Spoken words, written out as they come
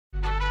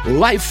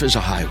Life is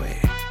a highway,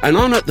 and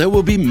on it there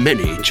will be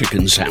many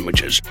chicken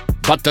sandwiches.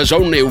 But there's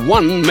only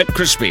one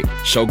McCrispy.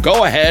 So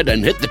go ahead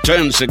and hit the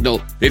turn signal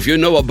if you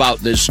know about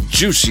this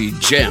juicy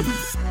gem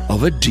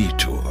of a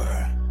detour.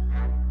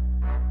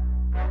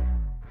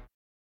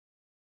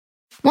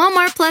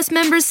 Walmart Plus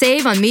members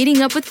save on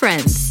meeting up with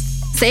friends.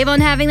 Save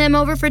on having them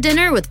over for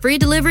dinner with free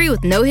delivery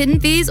with no hidden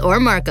fees or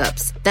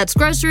markups. That's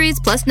groceries,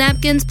 plus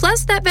napkins,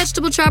 plus that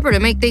vegetable chopper to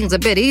make things a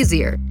bit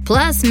easier.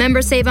 Plus,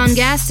 members save on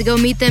gas to go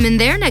meet them in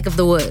their neck of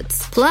the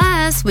woods.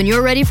 Plus, when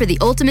you're ready for the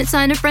ultimate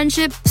sign of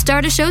friendship,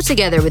 start a show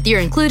together with your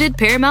included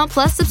Paramount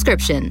Plus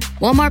subscription.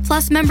 Walmart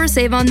Plus members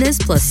save on this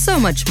plus so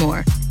much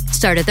more.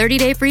 Start a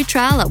 30-day free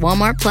trial at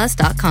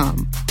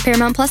walmartplus.com.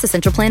 Paramount Plus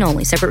Essential Plan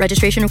only. Separate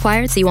registration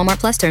required. See Walmart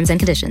Plus terms and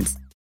conditions.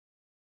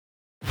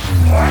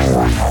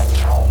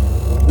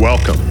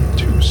 Welcome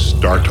to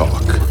Star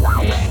Talk,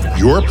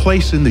 your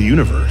place in the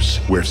universe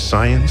where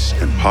science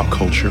and pop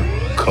culture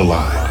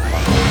collide.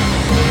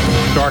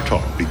 Star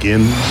Talk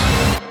begins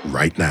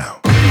right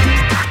now.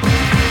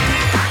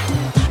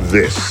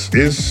 This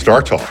is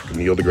Star Talk.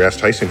 Neil deGrasse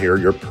Tyson here,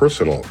 your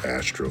personal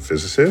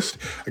astrophysicist.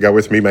 I got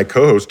with me my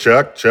co-host,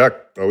 Chuck.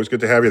 Chuck, always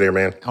good to have you there,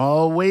 man.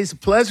 Always a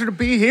pleasure to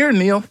be here,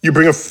 Neil. You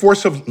bring a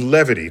force of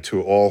levity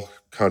to all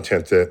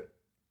content that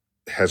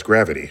has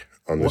gravity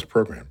on this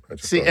program.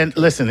 See, and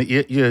listen,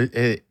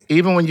 you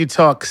even when you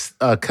talk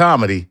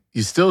comedy,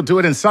 you still do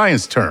it in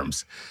science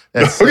terms.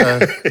 That's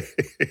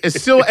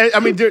it's still. I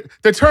mean,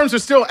 the terms are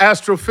still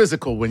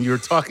astrophysical when you're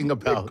talking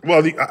about.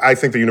 Well, I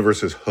think the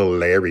universe is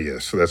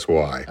hilarious, so that's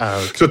why.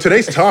 Okay. So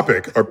today's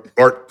topic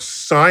are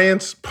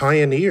science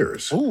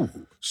pioneers. Ooh.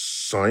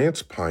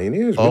 Science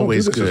pioneers.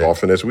 Always we don't do this good. As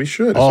often as we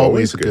should. It's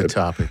always a good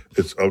topic.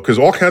 It's because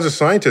all kinds of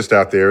scientists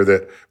out there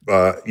that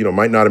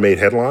might not have made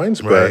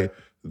headlines, but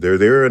they're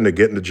there and they're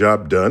getting the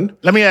job done.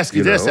 Let me ask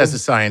you this as a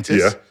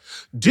scientist. Yeah.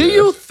 Do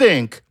you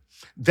think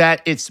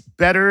that it's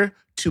better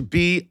to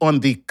be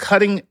on the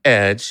cutting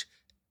edge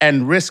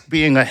and risk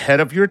being ahead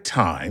of your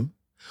time,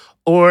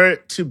 or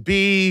to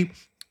be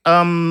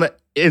in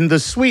the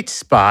sweet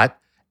spot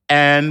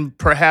and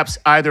perhaps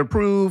either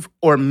prove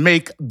or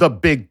make the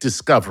big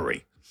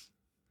discovery?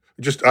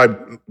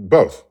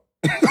 Both.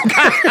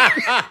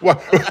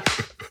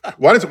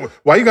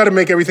 Why you got to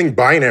make everything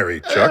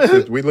binary,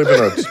 Chuck? We live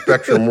in a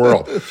spectrum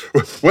world.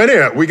 Well,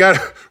 anyway,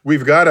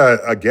 we've got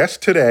a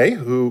guest today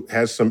who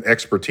has some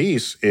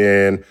expertise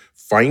in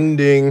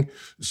finding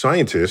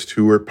scientists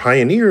who are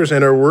pioneers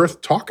and are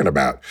worth talking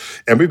about.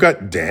 And we've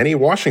got Danni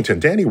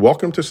Washington. Danni,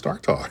 welcome to Star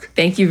Talk.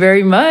 Thank you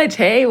very much.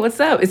 Hey, what's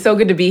up? It's so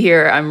good to be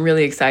here. I'm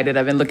really excited.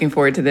 I've been looking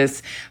forward to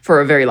this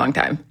for a very long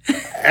time.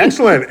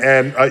 Excellent.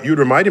 And you'd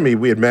reminded me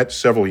we had met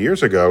several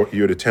years ago.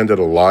 You had attended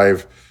a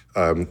live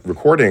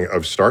recording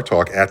of Star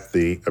Talk at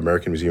the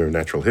American Museum of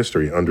Natural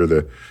History under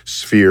the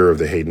sphere of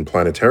the Hayden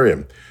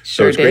Planetarium.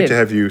 So it's great to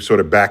have you sort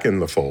of back in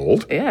the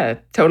fold. Yeah,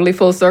 totally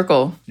full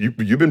circle.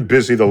 You've been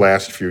busy the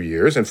last few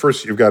years. And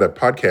first, you've got a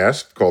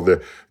podcast called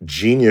the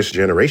Genius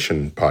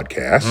Generation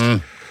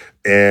Podcast.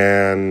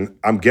 And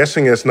I'm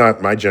guessing it's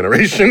not my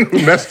generation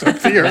who messed up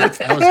the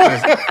earth.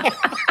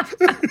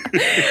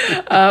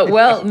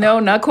 Well, no,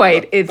 not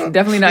quite. It's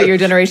definitely not your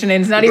generation,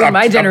 and it's not even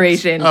my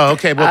generation. Oh,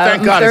 okay. Well,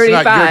 thank God it's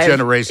not your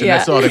generation. Yeah.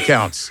 That's all that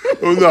counts.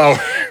 Oh, no.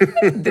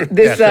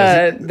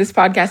 This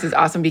podcast is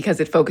awesome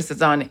because it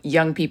focuses on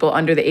young people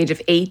under the age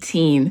of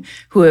 18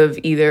 who have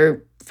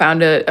either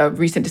found a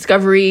recent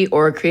discovery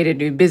or created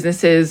new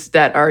businesses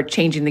that are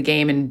changing the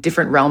game in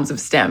different realms of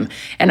STEM.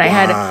 And I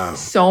had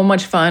so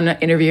much fun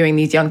interviewing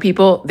these young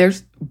people. They're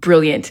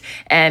brilliant.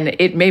 And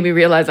it made me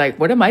realize, like,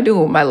 what am I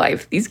doing with my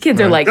life? These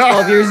kids are like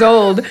 12 years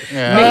old,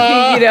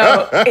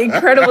 making,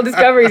 incredible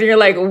discoveries. And you're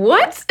like,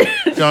 what?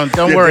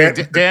 Don't worry,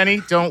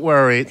 Danni, don't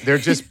worry. They're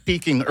just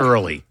peaking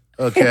early.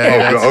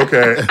 Okay.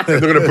 Okay.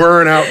 They're going to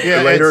burn out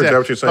later. Is that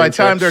what you're saying? By the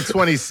time they're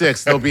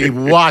 26, they'll be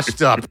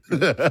washed up.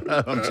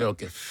 I'm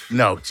joking.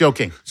 No,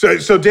 joking. So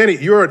Danni,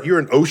 you're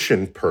an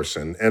ocean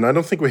person, and I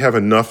don't think we have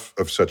enough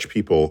of such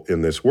people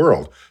in this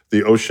world.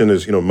 The ocean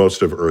is,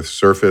 most of Earth's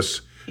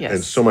surface,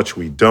 and so much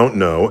we don't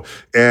know.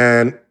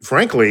 And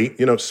frankly,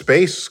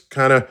 space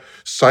kind of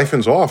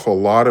siphons off a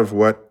lot of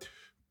what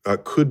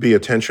could be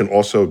attention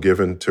also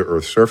given to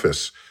Earth's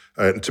surface.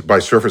 By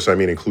surface, I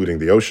mean including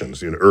the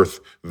oceans, Earth,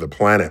 the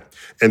planet.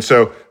 And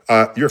so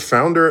you're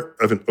founder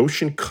of an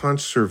ocean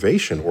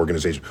conservation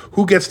organization.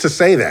 Who gets to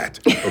say that,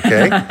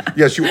 okay?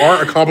 Yes, you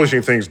are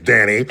accomplishing things,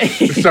 Danni.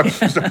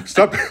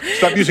 Stop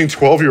using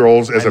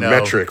 12-year-olds as a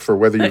metric for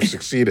whether you've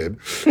succeeded.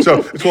 So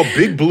it's called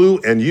Big Blue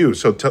and You.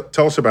 So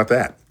tell us about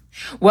that.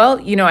 Well,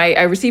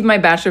 I received my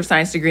Bachelor of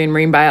Science degree in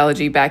marine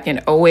biology back in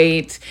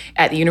 2008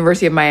 at the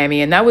University of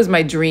Miami. And that was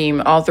my dream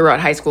all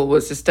throughout high school,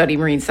 was to study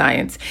marine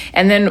science.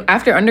 And then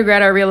after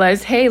undergrad, I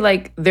realized, hey,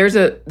 there's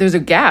a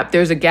gap.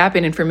 There's a gap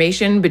in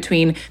information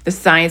between the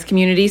science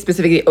community,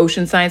 specifically the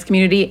ocean science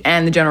community,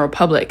 and the general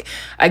public.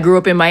 I grew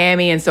up in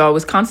Miami, and so I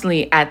was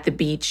constantly at the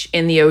beach,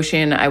 in the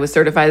ocean. I was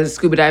certified as a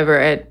scuba diver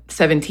at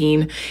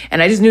 17.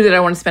 And I just knew that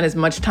I wanted to spend as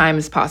much time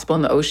as possible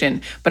in the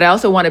ocean. But I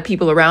also wanted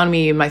people around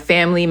me, my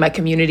family, my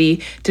community,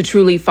 opportunity to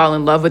truly fall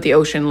in love with the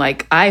ocean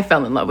like I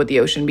fell in love with the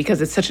ocean,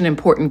 because it's such an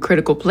important,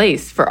 critical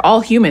place for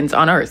all humans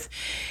on Earth.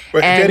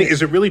 But Danni,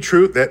 is it really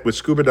true that with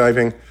scuba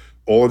diving,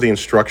 all of the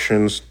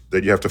instructions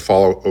that you have to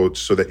follow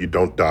so that you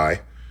don't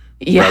die,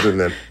 rather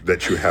than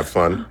that you have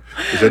fun?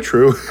 Is that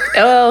true?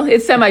 Well,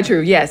 it's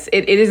semi-true. Yes,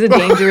 it is a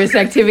dangerous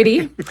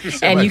activity,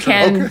 and you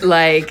can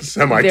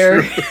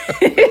semi-true.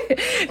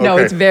 No,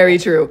 it's very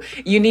true.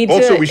 You need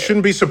also, we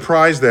shouldn't be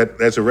surprised that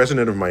as a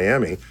resident of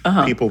Miami,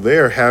 people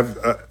there have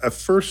a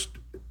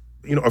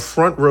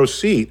front row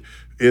seat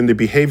in the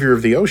behavior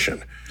of the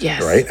ocean.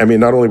 Yes. Right? I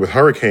mean, not only with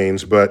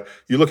hurricanes, but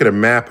you look at a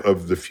map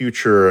of the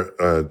future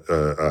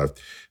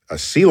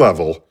sea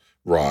level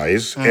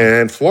rise,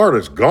 and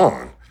Florida's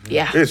gone.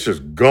 Yeah. It's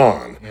just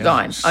gone. Yeah.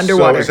 Gone.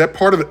 Underwater. So is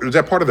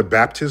that part of the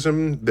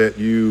baptism that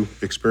you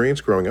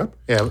experienced growing up?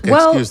 Yeah,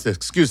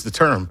 excuse the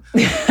term.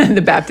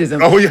 The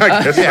baptism. Oh, yeah,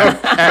 I guess so.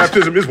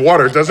 Baptism is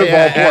water. It does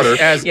involve water.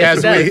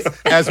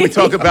 As we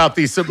talk about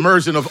the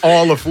submersion of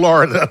all of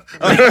Florida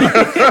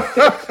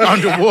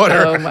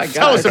underwater. Oh, my God.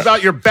 Tell us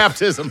about your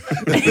baptism.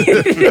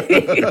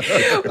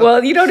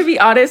 Well, to be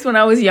honest, when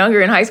I was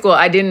younger in high school,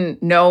 I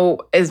didn't know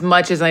as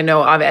much as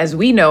as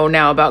we know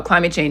now about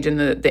climate change and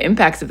the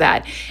impacts of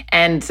that.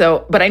 And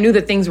so, but I knew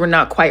that things were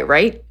not quite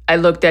right. I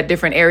looked at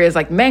different areas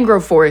like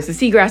mangrove forests,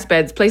 the seagrass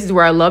beds, places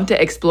where I loved to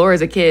explore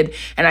as a kid,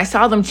 and I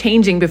saw them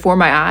changing before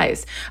my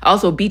eyes.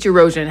 Also, beach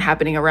erosion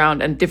happening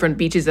around and different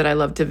beaches that I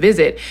love to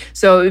visit.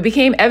 So it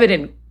became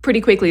evident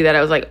pretty quickly that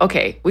I was like,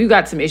 okay, we've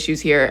got some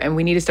issues here, and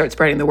we need to start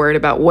spreading the word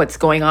about what's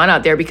going on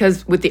out there,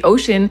 because with the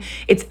ocean,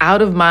 it's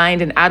out of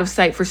mind and out of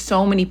sight for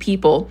so many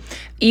people,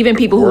 even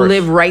people who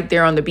live right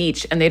there on the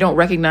beach, and they don't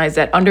recognize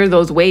that under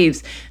those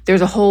waves,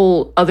 there's a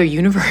whole other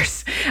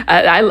universe.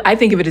 I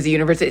think of it as a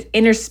universe. It's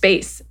inner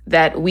space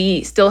that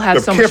we still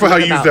have so much to careful how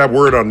you about. use that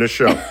word on this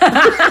show.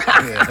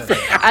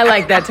 I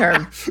like that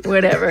term.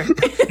 Whatever.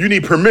 You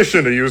need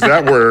permission to use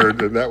that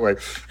word in that way.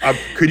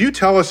 Could you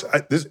tell us,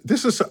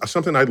 this is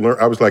something I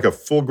learned. I was like a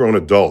full-grown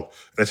adult.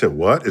 And I said,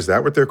 what? Is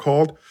that what they're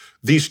called?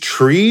 These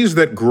trees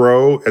that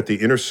grow at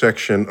the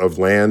intersection of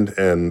land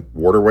and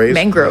waterways.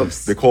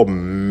 Mangroves. They're called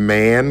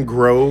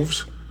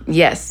mangroves.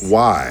 Yes.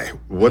 Why?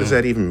 What does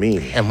that even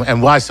mean?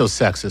 And why so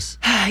sexist?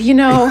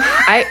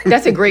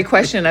 That's a great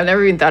question. I've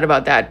never even thought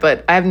about that,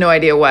 but I have no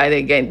idea why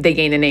they gained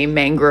the name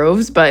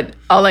mangroves. But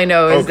all I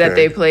know is that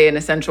they play an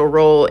essential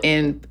role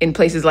in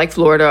places like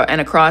Florida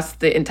and across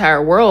the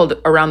entire world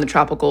around the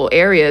tropical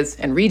areas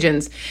and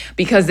regions,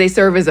 because they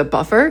serve as a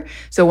buffer.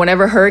 So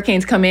whenever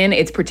hurricanes come in,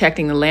 it's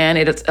protecting the land.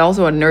 It's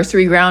also a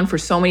nursery ground for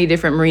so many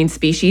different marine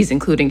species,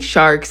 including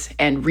sharks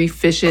and reef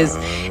fishes.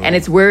 And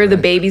it's where the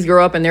babies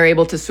grow up and they're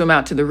able to swim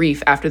out to the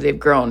reef after they've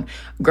grown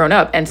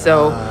up. And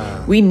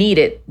so we need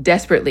it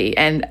desperately.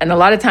 And a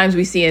lot of times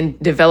we see in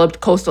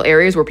developed coastal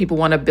areas where people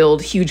want to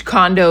build huge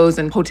condos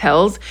and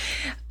hotels,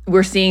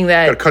 we're seeing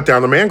that they'll cut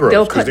down the mangroves.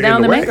 They'll cut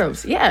down the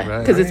mangroves. Yeah,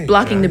 because it's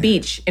blocking the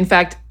beach. In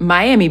fact,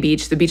 Miami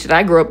Beach, the beach that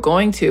I grew up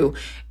going to,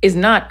 is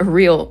not a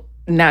real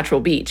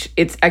natural beach.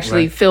 It's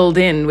actually filled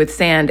in with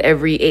sand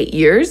every 8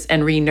 years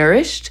and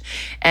renourished.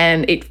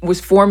 And it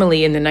was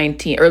formerly in the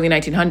early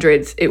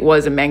 1900s, it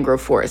was a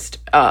mangrove forest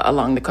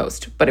along the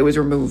coast, but it was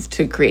removed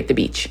to create the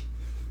beach.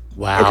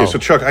 Wow. Okay, so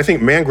Chuck, I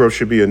think mangrove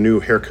should be a new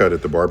haircut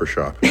at the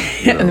barbershop.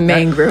 The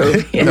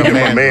mangrove. Get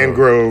my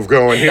mangrove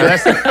going here.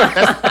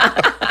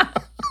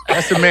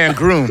 That's a man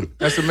groom.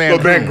 That's a man.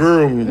 The man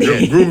groom.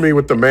 Groom me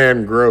with the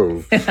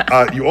mangrove.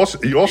 You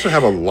also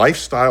have a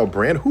lifestyle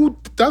brand. Who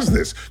does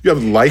this? You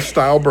have a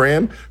lifestyle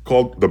brand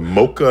called the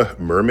Mocha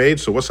Mermaid.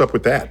 So what's up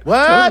with that?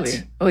 What?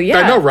 Totally. Oh yeah.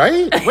 I know,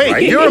 right? Wait,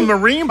 right? You're a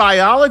marine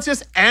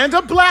biologist and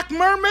a black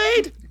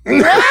mermaid?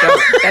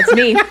 That's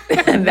me.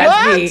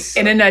 That's me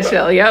in a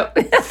nutshell. Yep.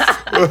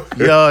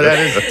 Yo, that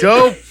is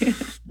dope.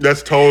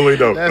 That's totally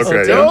dope. That's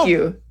okay.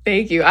 dope.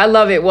 Thank you. I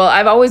love it. Well,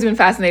 I've always been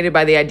fascinated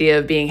by the idea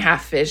of being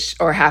half fish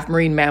or half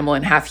marine mammal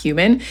and half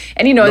human.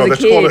 And as a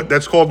kid,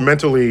 that's called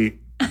mentally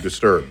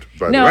disturbed.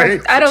 By the way,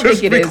 I don't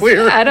think it is.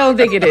 Clear. I don't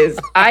think it is.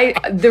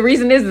 The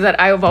reason is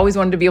that I've always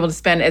wanted to be able to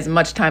spend as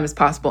much time as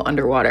possible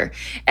underwater,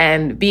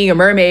 and being a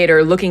mermaid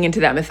or looking into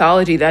that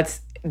mythology,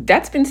 that's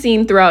been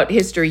seen throughout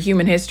history,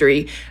 human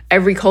history.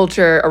 Every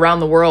culture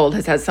around the world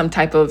has had some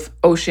type of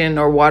ocean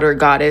or water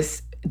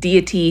goddess,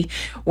 deity,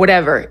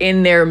 whatever,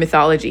 in their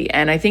mythology.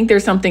 And I think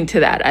there's something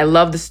to that. I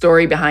love the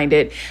story behind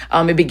it.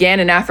 It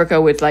began in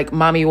Africa with like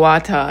Mami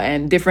Wata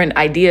and different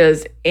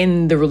ideas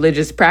in the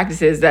religious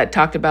practices that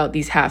talked about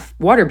these half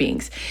water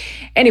beings.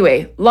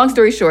 Anyway, long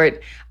story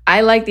short,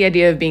 I like the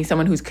idea of being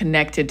someone who's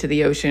connected to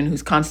the ocean,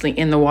 who's constantly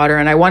in the water.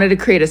 And I wanted to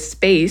create a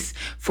space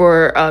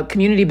for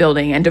community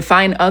building and to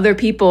find other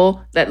people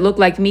that look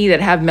like me,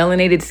 that have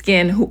melanated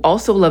skin, who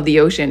also love the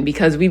ocean,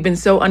 because we've been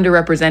so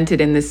underrepresented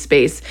in this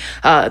space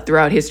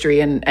throughout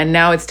history. And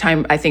now it's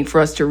time, I think,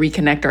 for us to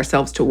reconnect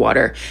ourselves to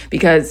water,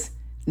 because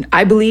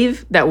I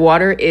believe that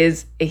water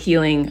is a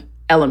healing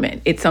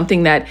element. It's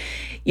something that,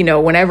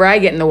 whenever I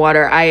get in the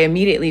water, I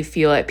immediately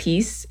feel at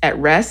peace, at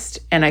rest,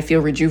 and I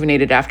feel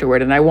rejuvenated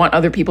afterward. And I want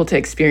other people to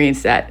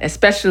experience that,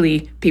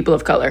 especially people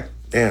of color.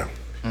 Yeah.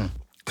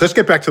 Let's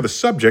get back to the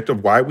subject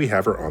of why we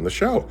have her on the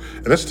show.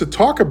 And that's to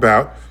talk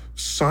about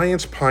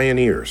science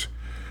pioneers.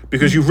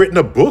 Because you've written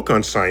a book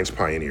on science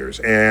pioneers.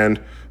 And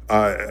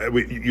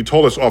you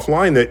told us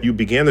offline that you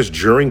began this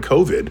during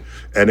COVID,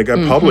 and it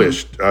got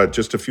published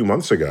just a few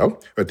months ago,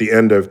 at the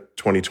end of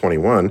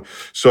 2021.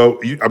 So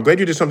I'm glad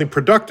you did something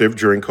productive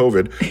during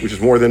COVID, which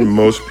is more than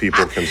most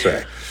people can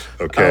say.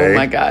 Okay. Oh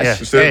my gosh! Yeah.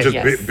 Instead of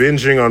just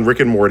binging on Rick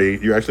and Morty,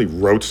 you actually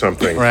wrote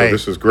something. Right. So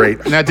this is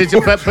great. Now, did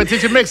you? But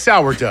did you make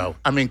sourdough?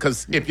 I mean,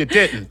 because if you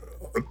didn't,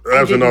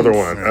 that was another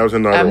one.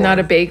 I'm not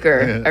a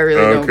baker. I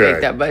really don't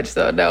bake that much,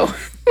 so no.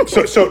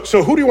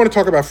 So who do you want to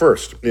talk about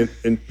first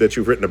that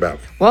you've written about?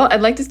 Well,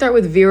 I'd like to start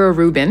with Vera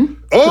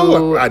Rubin.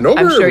 Oh, I know her.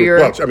 I'm sure you're.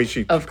 Well, I mean,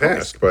 she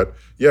passed, but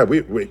yeah,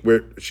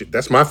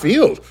 that's my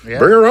field. Yeah.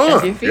 Bring her on.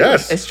 That's your field.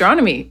 Yes,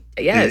 astronomy.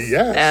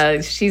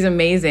 Yes. She's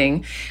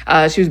amazing.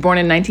 She was born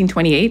in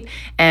 1928,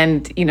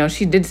 and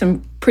she did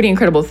some pretty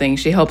incredible things.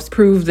 She helps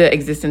prove the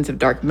existence of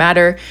dark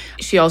matter.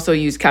 She also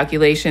used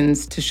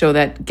calculations to show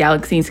that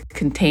galaxies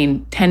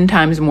contain 10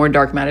 times more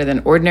dark matter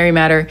than ordinary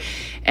matter,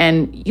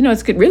 and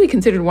it's really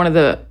considered one of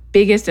the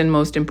biggest and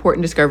most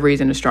important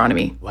discoveries in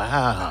astronomy.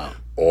 Wow.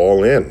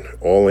 All in.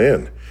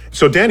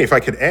 So, Danni, if I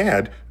could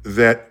add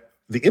that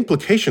the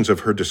implications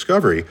of her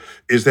discovery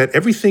is that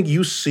everything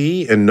you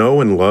see and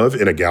know and love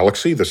in a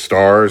galaxy, the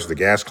stars, the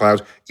gas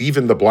clouds,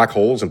 even the black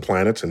holes and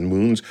planets and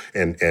moons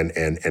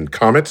and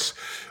comets,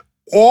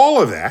 all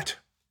of that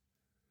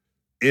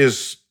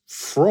is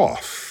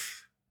froth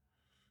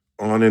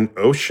on an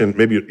ocean.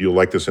 Maybe you'll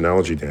like this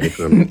analogy,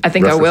 Danni. I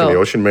think I will. The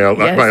ocean. May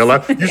I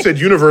allow? You said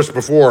universe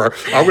before.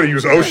 I'm going to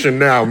use ocean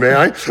now. May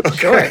I? Okay.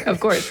 Sure, of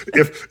course.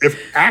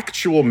 If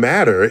actual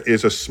matter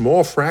is a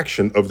small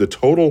fraction of the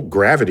total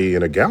gravity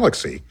in a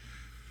galaxy,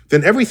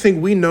 then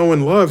everything we know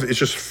and love is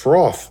just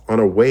froth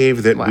on a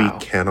wave that we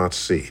cannot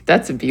see.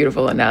 That's a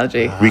beautiful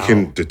analogy. Wow. We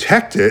can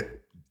detect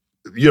it,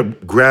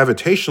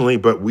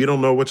 gravitationally, but we don't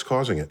know what's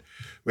causing it.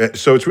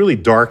 So it's really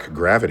dark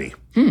gravity.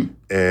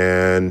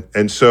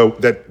 And so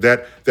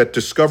that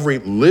discovery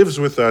lives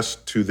with us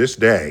to this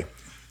day,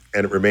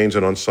 and it remains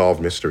an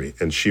unsolved mystery.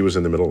 And she was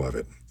in the middle of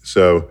it.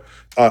 So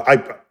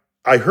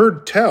I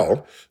heard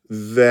tell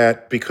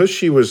that because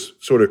she was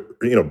sort of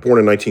born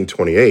in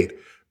 1928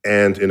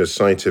 and in a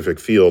scientific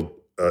field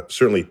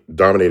certainly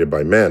dominated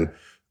by men,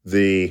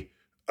 to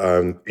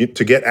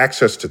get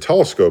access to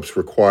telescopes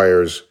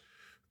requires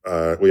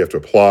we have to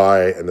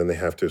apply, and then they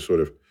have to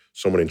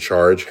someone in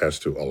charge has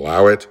to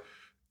allow it.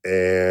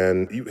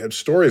 And you had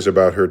stories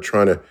about her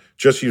trying to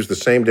just use the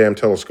same damn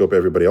telescope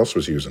everybody else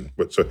was using.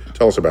 So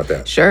tell us about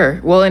that.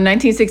 Sure. Well, in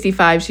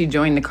 1965, she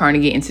joined the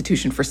Carnegie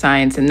Institution for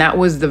Science, and that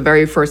was the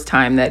very first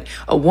time that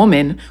a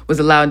woman was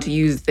allowed to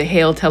use the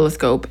Hale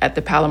telescope at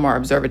the Palomar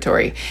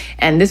Observatory.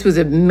 And this was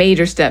a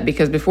major step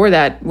because before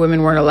that,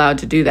 women weren't allowed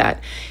to do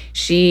that.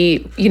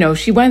 She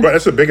went... Right,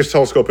 that's the biggest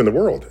telescope in the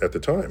world at the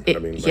time. I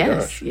mean, my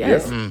gosh.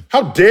 Yes. Yeah.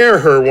 How dare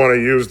her want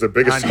to use the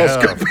biggest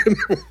telescope in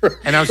the world?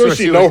 And I'm sure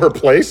she know her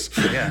place?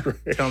 Yeah,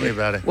 tell me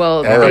about it.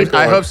 Well,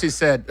 I hope she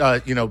said,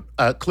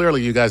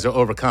 clearly you guys are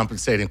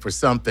overcompensating for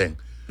something.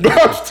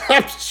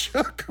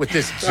 With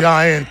this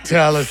giant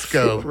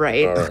telescope.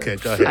 Right. Okay,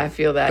 go ahead. I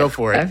feel that. Go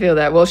for it. I feel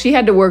that. Well, she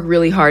had to work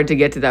really hard to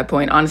get to that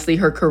point. Honestly,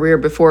 her career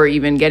before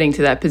even getting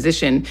to that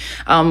position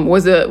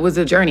was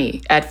a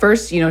journey. At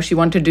first, she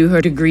wanted to do her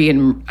degree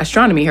in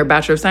astronomy, her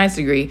Bachelor of Science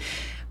degree.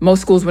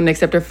 Most schools wouldn't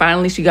accept her.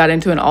 Finally, she got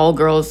into an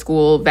all-girls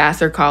school,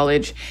 Vassar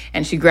College,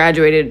 and she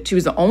graduated. She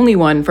was the only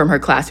one from her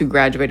class who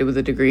graduated with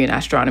a degree in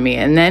astronomy.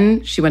 And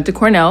then she went to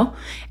Cornell.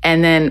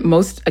 And then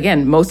most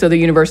other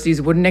universities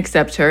wouldn't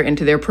accept her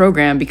into their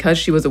program because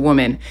she was a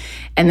woman.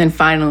 And then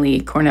finally,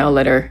 Cornell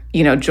let her,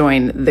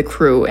 join the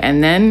crew.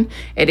 And then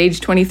at age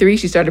 23,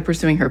 she started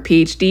pursuing her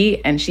PhD,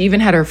 and she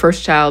even had her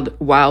first child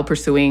while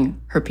pursuing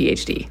her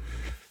PhD.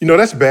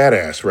 That's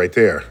badass right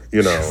there,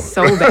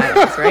 So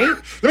badass,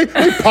 right? let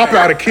me pop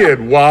out a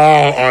kid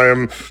while I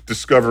am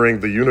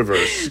discovering the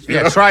universe.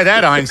 Yeah, try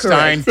that,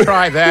 Einstein.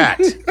 Try that.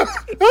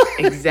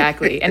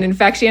 Exactly. And in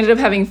fact, she ended up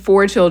having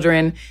 4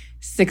 children,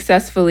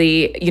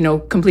 successfully,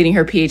 completing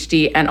her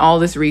PhD, and all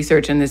this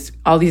research and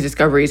all these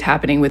discoveries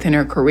happening within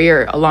her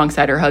career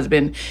alongside her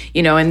husband,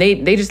 and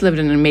they just lived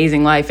an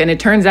amazing life. And it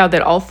turns out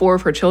that all 4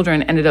 of her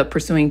children ended up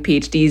pursuing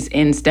PhDs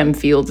in STEM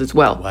fields as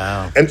well.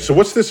 Wow. And so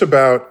what's this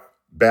about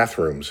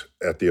bathrooms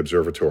at the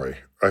observatory?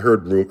 I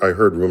heard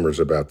rumors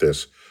about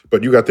this,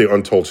 but you got the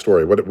untold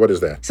story. What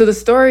is that? So the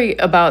story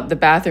about the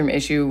bathroom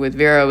issue with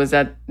Vera was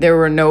that there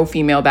were no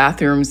female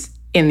bathrooms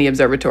in the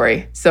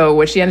observatory. So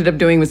what she ended up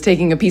doing was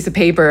taking a piece of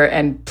paper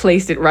and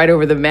placed it right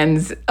over the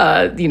men's,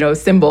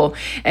 symbol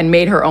and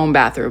made her own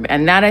bathroom.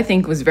 And that, I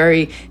think, was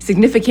very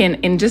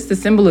significant in just the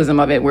symbolism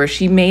of it, where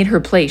she made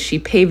her place. She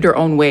paved her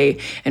own way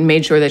and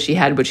made sure that she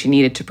had what she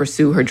needed to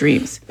pursue her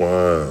dreams.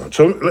 Wow.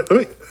 So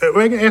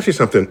let me ask you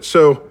something.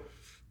 So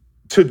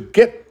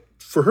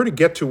for her to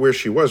get to where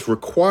she was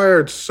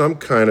required some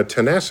kind of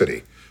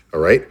tenacity, all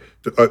right?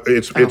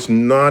 It's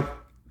not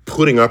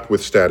putting up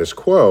with status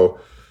quo,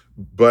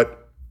 but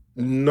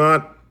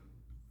not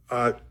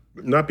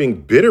not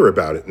being bitter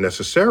about it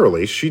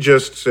necessarily. She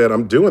just said,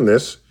 I'm doing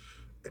this,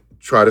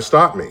 try to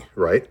stop me,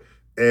 right?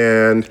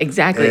 And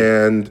exactly.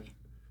 And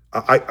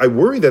I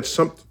worry that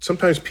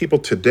sometimes people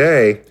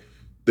today,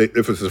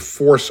 if it's a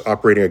force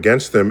operating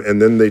against them,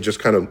 and then they just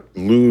kind of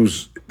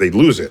lose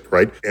it,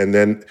 right? And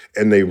then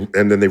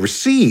they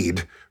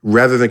recede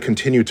rather than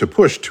continue to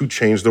push to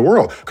change the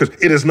world, because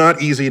it is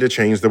not easy to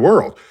change the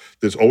world.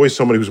 There's always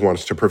somebody who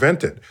wants to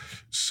prevent it.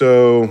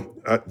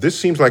 So this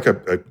seems like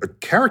a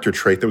character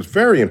trait that was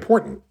very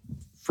important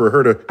for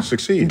her to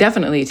succeed.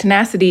 Definitely.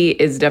 Tenacity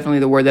is definitely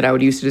the word that I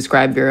would use to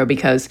describe Vera,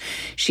 because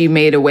she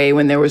made a way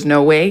when there was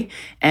no way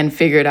and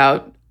figured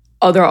out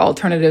other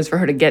alternatives for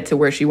her to get to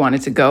where she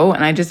wanted to go.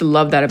 And I just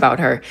love that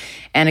about her.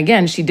 And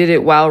again, she did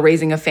it while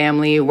raising a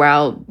family,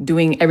 while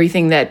doing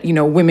everything that,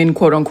 women,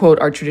 quote unquote,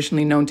 are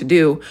traditionally known to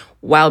do,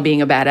 while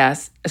being a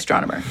badass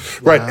astronomer.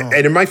 Right. Wow.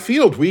 And in my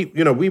field, we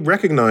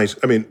recognize,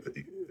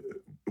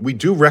 we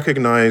do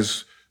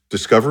recognize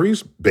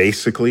discoveries,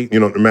 basically,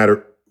 no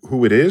matter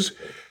who it is.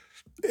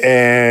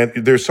 And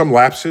there's some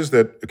lapses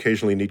that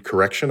occasionally need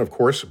correction, of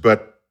course,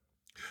 but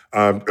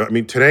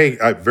today,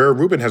 Vera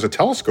Rubin has a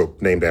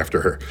telescope named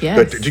after her.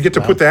 Yes. Did you get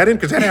to put that in?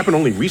 Because that happened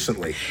only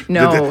recently.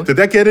 No. Did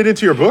that get it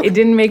into your book? It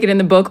didn't make it in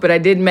the book, but I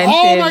did mention.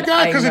 Oh, my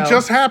God, because it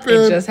just happened.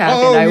 It just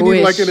happened. Oh, I you wish.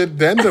 need like an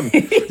addendum.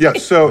 Yeah,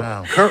 so,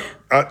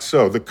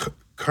 the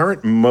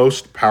current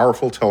most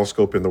powerful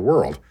telescope in the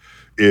world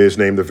is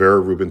named the Vera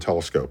Rubin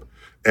telescope.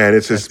 And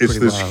it's this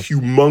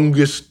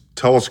humongous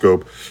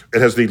telescope.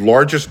 It has the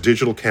largest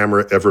digital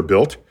camera ever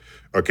built.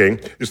 Okay,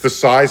 it's the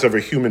size of a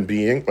human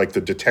being, like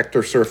the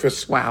detector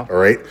surface. Wow. All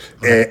right,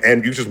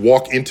 and you just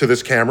walk into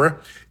this camera,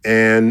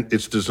 and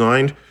it's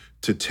designed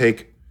to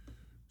take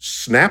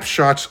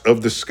snapshots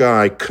of the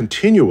sky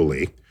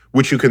continually,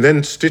 which you can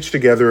then stitch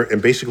together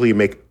and basically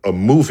make a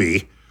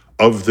movie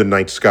of the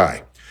night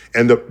sky.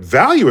 And the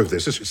value of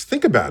this is, just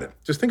think about it.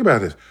 Just think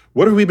about this.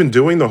 What have we been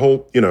doing the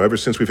whole, ever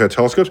since we've had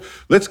telescopes?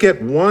 Let's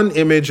get one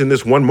image in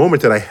this one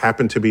moment that I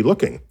happen to be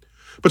looking.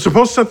 But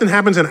suppose something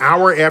happens an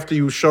hour after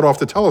you shut off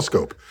the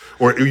telescope,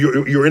 or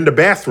you're in the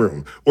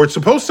bathroom, or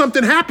suppose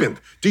something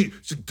happened. Do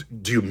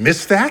you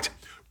miss that?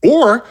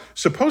 Or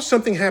suppose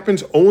something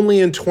happens only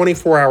in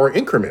 24-hour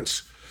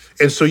increments.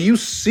 And so you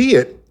see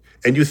it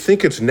and you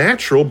think it's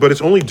natural, but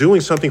it's only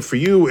doing something for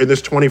you in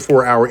this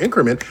 24-hour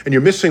increment, and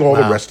you're missing all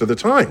the rest of the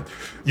time.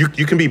 You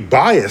can be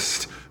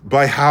biased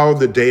by how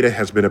the data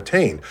has been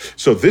obtained.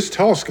 So this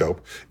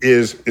telescope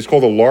is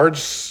called a Large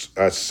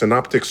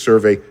Synoptic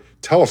Survey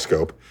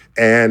Telescope.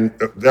 And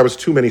that was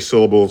too many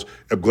syllables.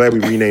 I'm glad we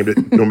renamed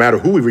it, no matter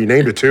who we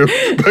renamed it to,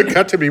 but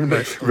got to be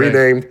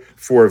renamed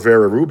for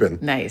Vera Rubin.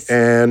 Nice.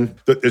 And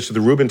it's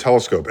the Rubin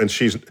telescope.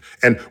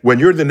 And when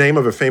you're the name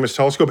of a famous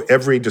telescope,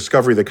 every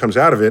discovery that comes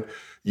out of it,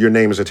 your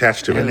name is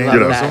attached to it. Your name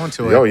goes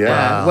onto it. Oh, yeah.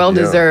 Wow. Well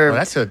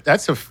deserved. Well,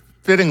 that's a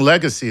fitting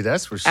legacy,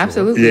 that's for sure.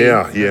 Absolutely.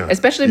 Yeah.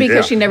 Especially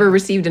because she never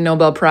received a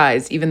Nobel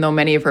Prize, even though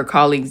many of her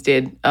colleagues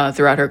did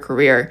throughout her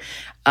career.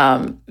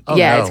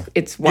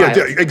 It's wild.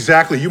 Yeah,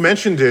 exactly. You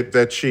mentioned it,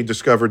 that she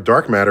discovered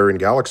dark matter in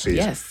galaxies.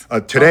 Yes.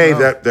 Today,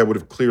 that would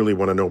have clearly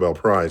won a Nobel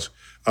Prize.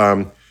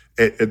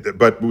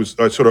 But was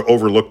sort of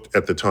overlooked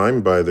at the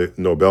time by the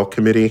Nobel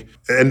Committee.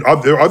 And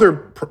there are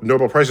other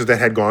Nobel Prizes that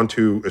had gone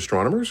to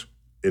astronomers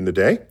in the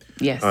day.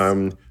 Yes.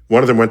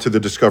 One of them went to the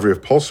discovery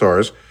of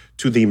pulsars,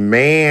 to the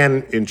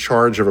man in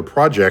charge of a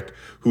project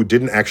who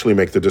didn't actually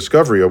make the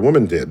discovery. A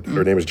woman did.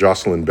 Her name is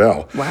Jocelyn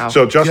Bell. Wow.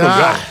 So Jocelyn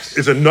Bell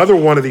is another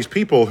one of these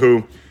people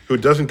who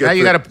doesn't get. Now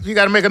you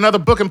gotta make another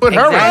book and put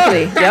her in.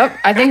 Exactly. Yep.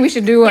 I think we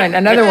should do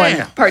another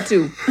one, part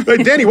 2. Hey,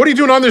 Danny, what are you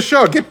doing on this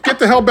show? Get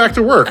the hell back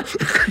to work.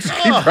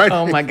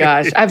 Oh my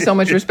gosh, I have so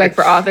much respect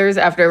for authors.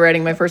 After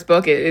writing my first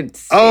book,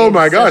 it's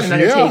my gosh, such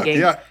an undertaking.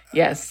 Yeah.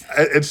 Yes.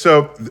 And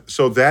so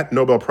that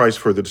Nobel Prize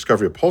for the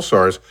discovery of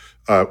pulsars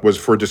was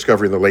for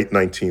discovery in the late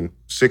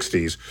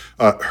 1960s.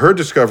 Her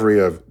discovery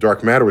of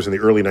dark matter was in the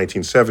early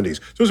 1970s.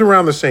 So it was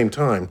around the same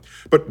time.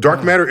 But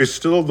dark matter is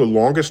still the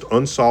longest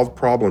unsolved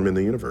problem in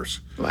the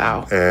univerers.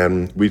 Wow.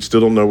 And we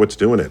still don't know what's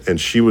doing it.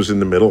 And she was in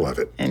the middle of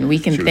it. And we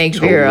can thank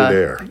totally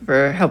Vera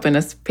for helping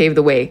us pave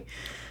the way.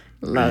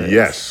 Love it.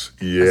 Yes.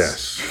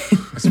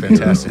 That's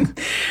fantastic.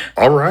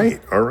 All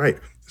right.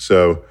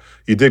 So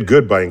you did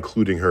good by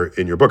including her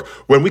in your book.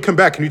 When we come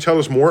back, can you tell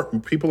us more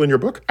people in your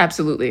book?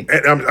 Absolutely.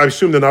 And I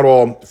assume they're not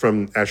all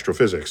from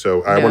astrophysics,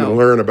 so I want to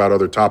learn about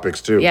other topics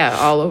too. Yeah,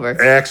 all over.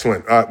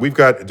 Excellent. We've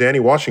got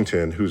Danny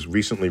Washington, who's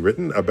recently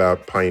written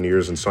about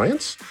pioneers in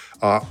science.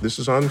 This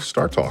is on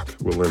Star Talk.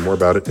 We'll learn more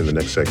about it in the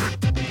next segment.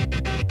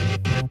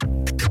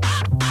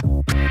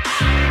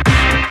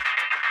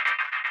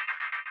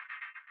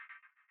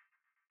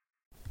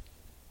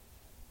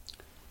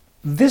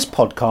 This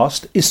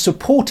podcast is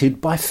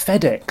supported by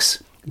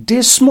FedEx.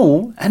 Dear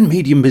small and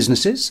medium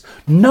businesses,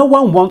 no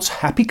one wants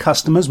happy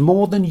customers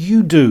more than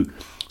you do.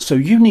 So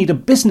you need a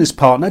business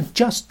partner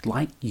just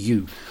like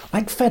you,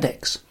 like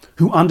FedEx,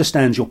 who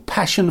understands your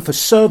passion for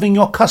serving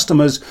your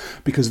customers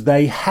because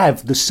they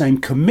have the same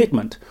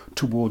commitment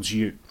towards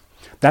you.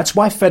 That's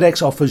why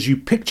FedEx offers you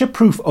picture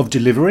proof of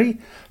delivery,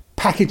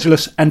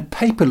 packageless and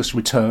paperless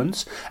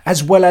returns,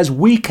 as well as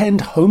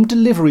weekend home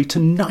delivery to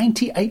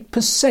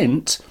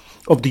 98%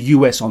 of the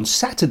US on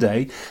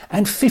Saturday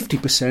and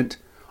 50%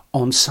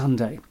 on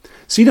Sunday.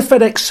 See the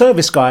FedEx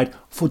service guide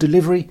for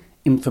delivery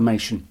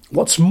information.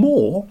 What's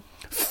more,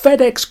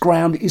 FedEx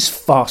Ground is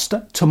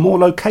faster to more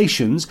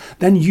locations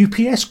than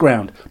UPS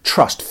Ground.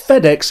 Trust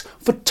FedEx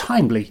for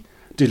timely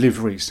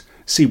deliveries.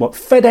 See what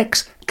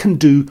FedEx can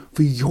do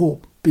for your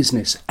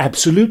business.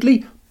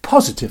 Absolutely,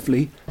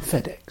 positively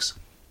FedEx.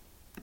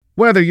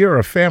 Whether you're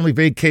a family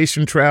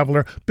vacation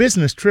traveler,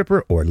 business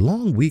tripper, or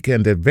long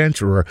weekend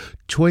adventurer,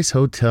 Choice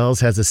Hotels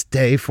has a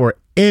stay for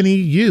any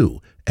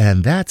you.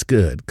 And that's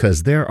good,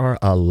 because there are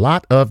a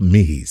lot of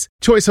me's.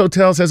 Choice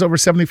Hotels has over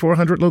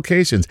 7,400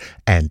 locations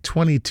and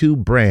 22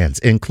 brands,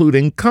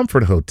 including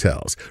Comfort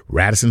Hotels,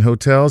 Radisson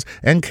Hotels,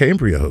 and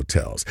Cambria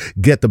Hotels.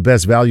 Get the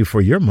best value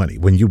for your money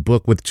when you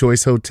book with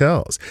Choice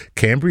Hotels.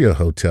 Cambria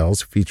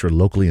Hotels feature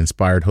locally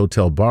inspired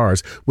hotel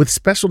bars with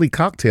specialty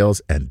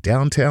cocktails and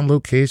downtown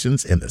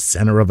locations in the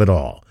center of it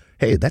all.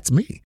 Hey, that's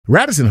me.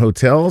 Radisson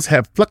Hotels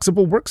have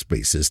flexible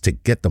workspaces to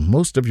get the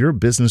most of your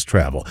business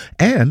travel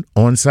and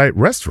on-site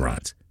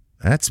restaurants.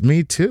 That's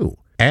me too.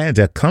 And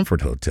at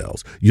Comfort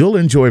Hotels, you'll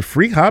enjoy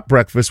free hot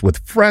breakfast with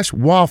fresh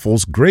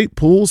waffles, great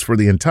pools for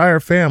the entire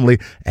family,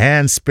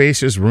 and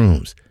spacious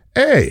rooms.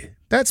 Hey,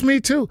 that's me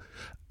too.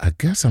 I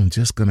guess I'm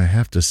just going to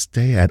have to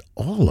stay at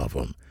all of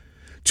them.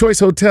 Choice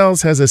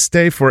Hotels has a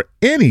stay for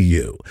any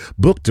you.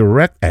 Book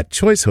direct at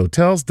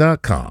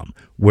choicehotels.com,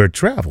 where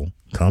travel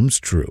comes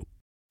true.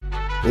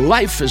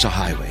 Life is a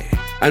highway,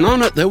 and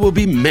on it there will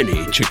be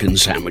many chicken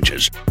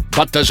sandwiches.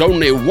 But there's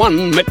only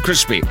one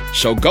McCrispy.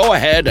 So go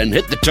ahead and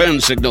hit the turn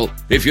signal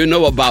if you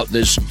know about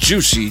this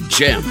juicy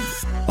gem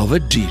of a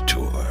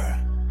detour.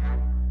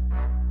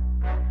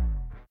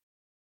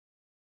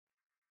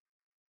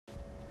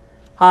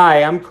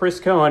 Hi, I'm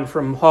Chris Cohen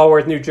from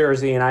Haworth, New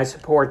Jersey, and I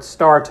support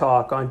Star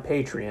Talk on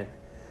Patreon.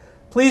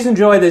 Please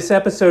enjoy this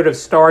episode of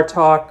Star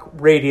Talk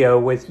Radio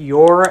with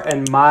your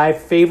and my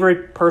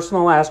favorite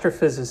personal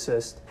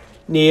astrophysicist,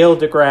 Neil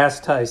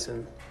deGrasse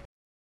Tyson.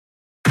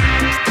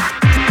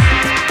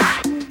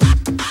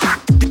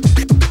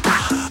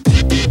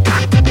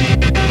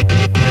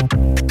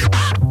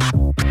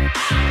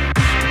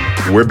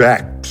 We're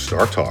back.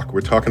 Star Talk. We're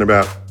talking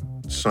about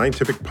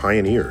scientific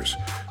pioneers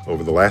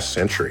over the last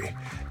century.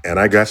 And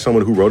I got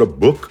someone who wrote a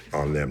book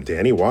on them,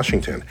 Danni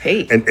Washington.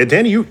 Hey. And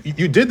Danni,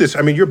 you did this.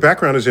 I mean, your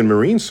background is in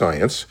marine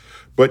science,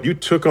 but you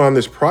took on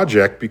this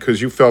project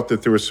because you felt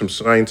that there were some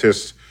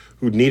scientists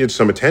who needed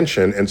some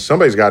attention, and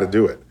somebody's got to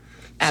do it.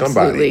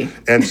 Absolutely.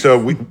 Somebody. And so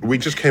we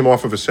just came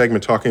off of a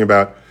segment talking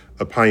about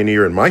a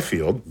pioneer in my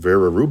field,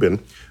 Vera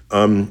Rubin.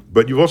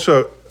 But you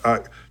also,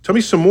 tell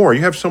me some more.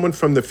 You have someone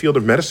from the field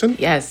of medicine?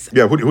 Yes.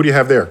 Yeah, who do you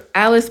have there?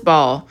 Alice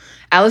Ball.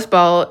 Alice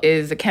Ball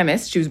is a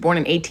chemist. She was born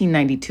in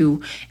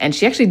 1892, and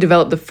she actually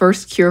developed the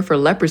first cure for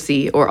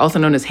leprosy, or also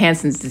known as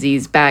Hansen's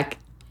disease, back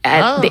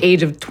at the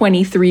age of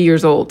 23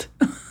 years old.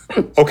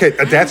 Okay,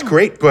 that's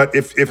great. But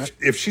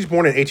if she's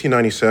born in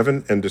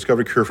 1897 and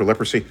discovered cure for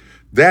leprosy,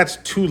 that's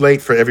too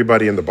late for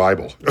everybody in the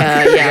Bible.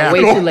 Yeah, way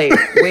too late.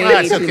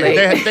 Way too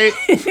late.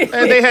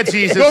 They had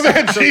Jesus. No, they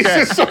had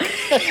Jesus.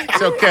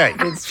 It's okay.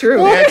 It's true.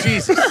 They had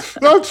Jesus.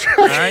 No,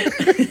 All right.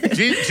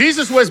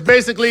 Jesus was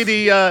basically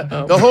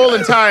the whole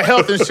entire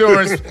health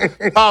insurance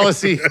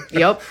policy.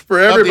 Yep. For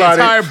everybody.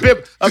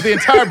 Of the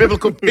entire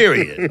biblical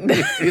period.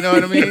 You know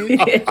what I mean?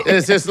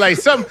 It's just like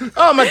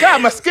oh my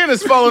God, my skin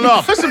is falling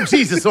off. Put some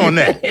Jesus on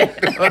that.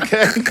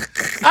 Okay.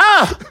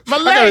 My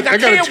leg, I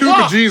got can't a tube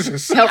walk. of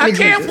Jesus. Help me, I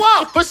can't Jesus.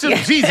 walk. Put some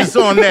Jesus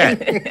on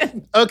that.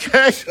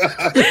 Okay.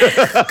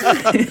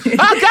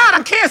 Oh God,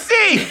 I can't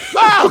see.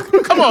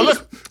 Oh, come on.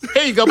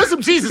 Here you go. Put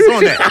some Jesus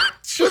on that.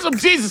 Put some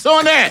Jesus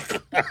on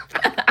that.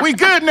 We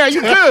good now.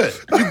 You good?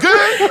 You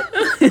good?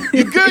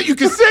 You good? You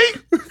can see?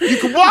 You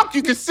can walk?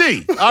 You can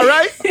see. All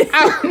right?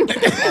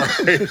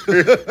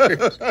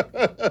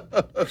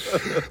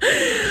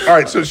 All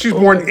right, so she's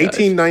born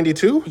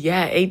 1892?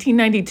 Yeah,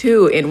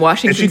 1892 in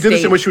Washington And she did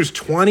State. this when she was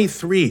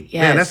 23.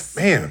 Yes.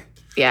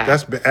 Yeah.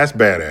 That's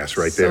badass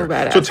right So there.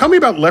 badass. So tell me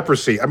about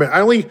leprosy. I mean,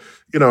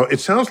 it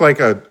sounds like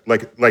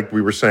like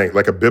we were saying,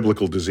 like a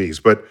biblical disease,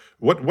 but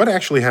what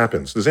actually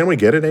happens? Does anyone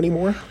get it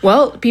anymore?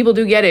 Well, people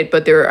do get it,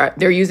 but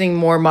they're using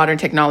more modern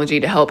technology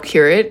to help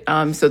cure it.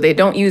 So they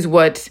don't use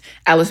what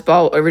Alice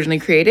Ball originally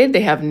created.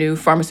 They have new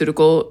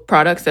pharmaceutical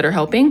products that are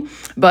helping.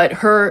 But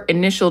her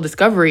initial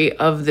discovery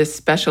of this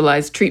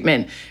specialized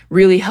treatment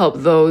really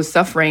helped those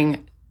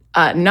suffering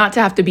not to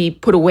have to be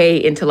put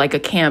away into like a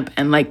camp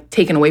and like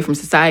taken away from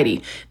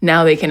society.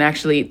 Now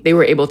they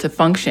were able to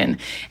function.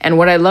 And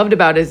what I loved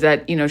about it is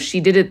that, she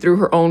did it through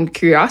her own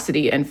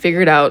curiosity and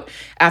figured out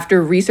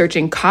after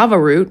researching kava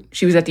root,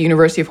 she was at the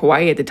University of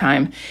Hawaii at the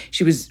time,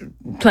 she was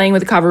playing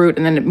with the kava root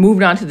and then it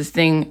moved on to this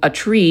thing, a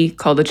tree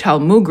called the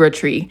chalmugra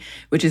tree,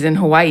 which is in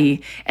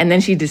Hawaii. And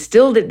then she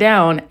distilled it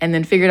down and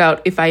then figured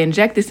out if I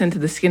inject this into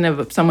the skin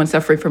of someone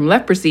suffering from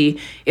leprosy,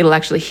 it'll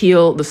actually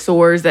heal the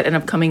sores that end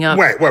up coming up.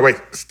 Wait.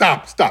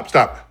 Stop.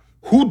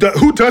 Who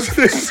does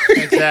this?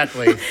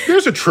 Exactly.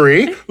 Here's a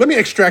tree. Let me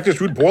extract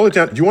this root, boil it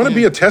down. Do you want to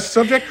be a test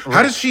subject?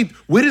 How does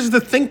where does the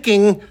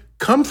thinking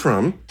come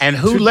from? And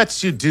who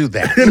lets you do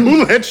that? And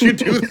who lets you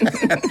do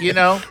that? You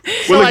know?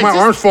 Well, my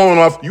arm's falling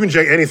off. You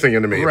inject anything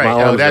into me. Right.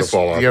 My arm's going to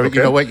fall off.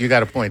 You know what? You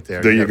got a point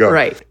there. There you go.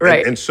 Right.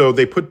 And so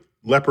they put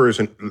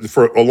lepers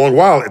for a long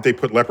while, they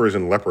put lepers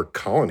in leper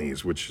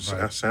colonies, which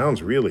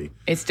sounds really...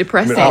 It's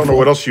depressing. I don't know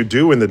what else you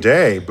do in the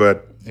day,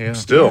 but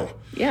still...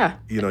 Yeah.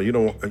 You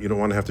don't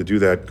want to have to do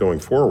that going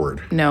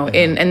forward. No,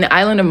 and the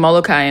island of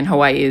Molokai in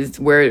Hawaii is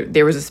where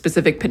there was a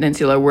specific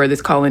peninsula where this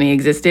colony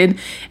existed,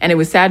 and it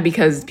was sad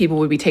because people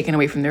would be taken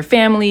away from their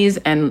families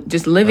and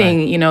just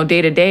living,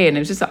 day to day, and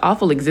it was just an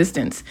awful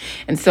existence.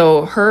 And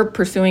so her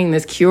pursuing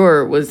this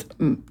cure was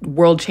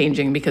world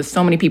changing because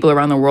so many people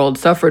around the world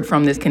suffered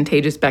from this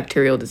contagious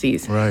bacterial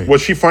disease. Right.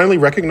 Was she finally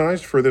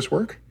recognized for this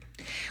work?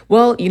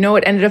 Well,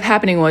 what ended up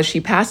happening was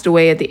she passed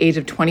away at the age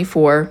of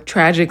 24,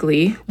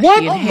 tragically.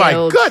 What? Oh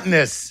my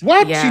goodness.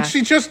 What? Yeah.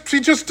 She just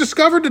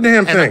discovered the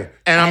damn thing.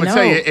 And I'm going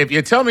to tell you, if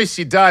you tell me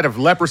she died of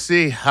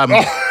leprosy,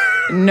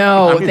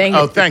 No,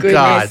 thank goodness.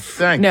 God.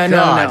 Thank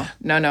God.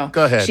 No.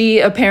 Go ahead. She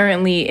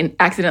apparently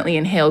accidentally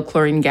inhaled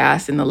chlorine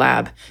gas in the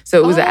lab.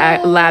 So it was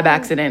a lab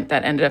accident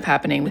that ended up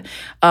happening.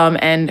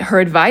 And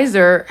her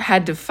advisor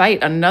had to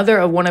fight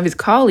one of his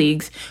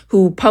colleagues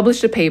who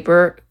published a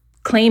paper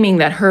claiming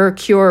that her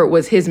cure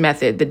was his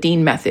method, the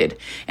Dean method.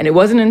 And it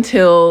wasn't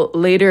until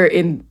later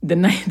in the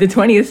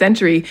 20th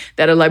century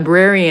that a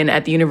librarian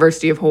at the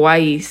University of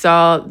Hawaii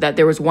saw that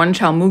there was one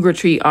chalmugra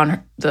tree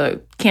on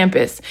the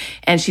campus.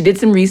 And she did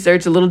some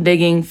research, a little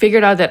digging,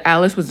 figured out that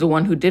Alice was the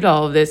one who did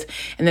all of this.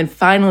 And then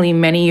finally,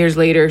 many years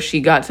later,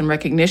 she got some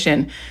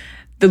recognition.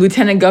 The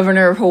Lieutenant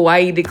Governor of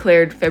Hawaii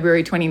declared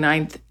February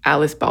 29th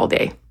Alice Ball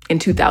Day in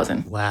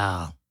 2000.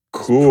 Wow.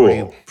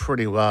 Cool.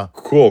 Pretty well.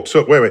 Cool.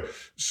 So wait.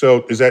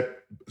 So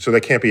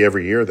that can't be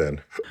every year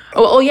then?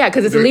 Oh yeah,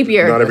 because it's a leap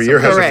year. Not every year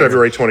has a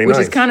February 29th. Which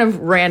is kind of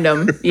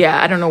random.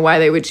 Yeah, I don't know why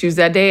they would choose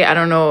that day. I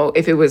don't know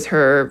if it was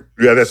her.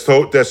 Yeah, that's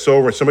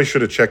so. Somebody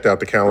should have checked out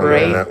the calendar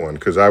on that one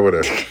because I would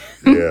have.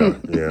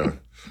 Yeah.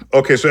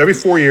 Okay, so every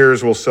 4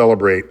 years we'll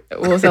celebrate.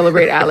 We'll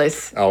celebrate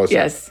Alice. Alice.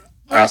 Yes.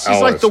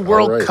 She's like the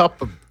World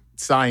Cup of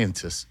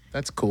scientists.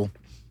 That's cool.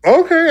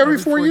 Okay, every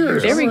 4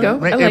 years. There we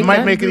go. It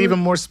might make it even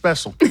more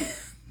special.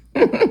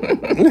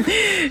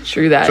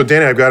 True that. So,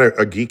 Danny, I've got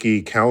a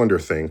geeky calendar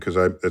thing because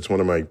it's one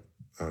of my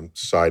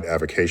side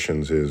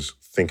avocations is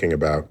thinking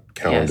about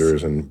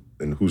calendars and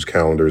whose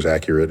calendar is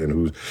accurate and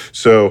who's.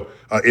 So,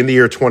 in the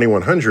year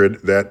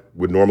 2100, that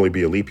would normally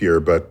be a leap year,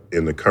 but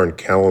in the current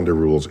calendar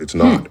rules, it's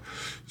not.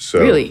 So,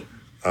 really?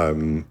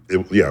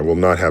 It will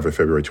not have a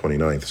February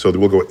 29th. So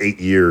we'll go 8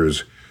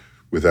 years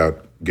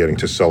without getting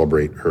to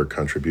celebrate her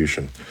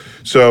contribution.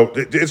 So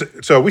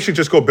we should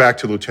just go back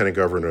to Lieutenant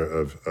Governor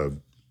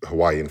of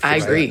Hawaii and fix I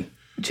agree.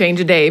 that. Change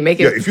a day. Make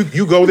it. Yeah, if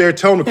you go there,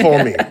 tell them to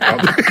call me.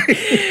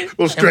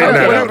 We'll straighten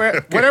that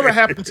out. Whatever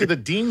happened to the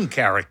Dean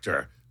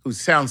character, who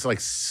sounds like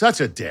such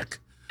a dick?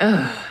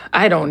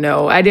 I don't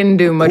know. I didn't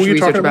do much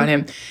research about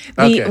him.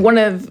 One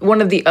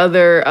of the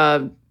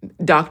other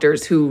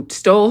doctors who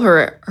stole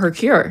her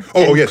cure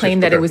and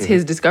claimed that it was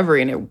his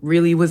discovery, and it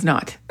really was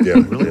not. Yeah,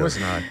 it really was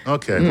not.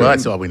 Okay, well,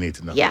 that's all we need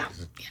to know. Yeah.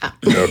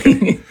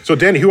 Okay. So,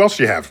 Danny, who else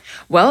do you have?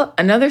 Well,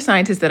 another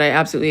scientist that I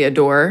absolutely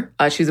adore,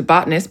 she's a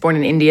botanist born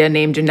in India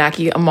named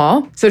Janaki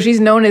Amal. So she's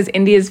known as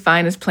India's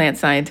finest plant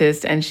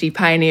scientist, and she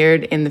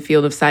pioneered in the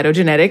field of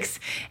cytogenetics,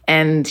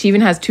 and she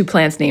even has 2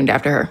 plants named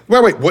after her.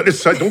 Wait, what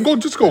is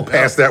just go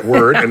past that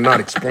word and not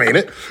explain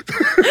it.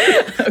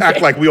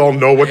 Act like we all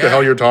know what the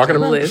hell you're talking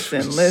about.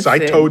 Listen.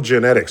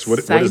 Cytogenetics. What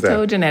is that?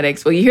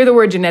 Cytogenetics. Well, you hear the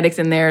word genetics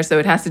in there, so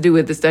it has to do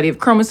with the study of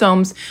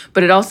chromosomes,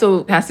 but it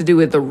also has to do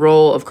with the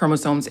role of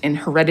chromosomes in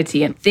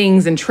heredity and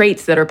things and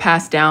traits that are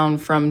passed down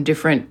from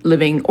different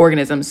living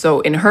organisms.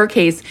 So in her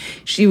case,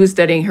 she was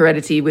studying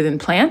heredity within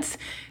plants,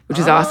 which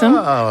is awesome.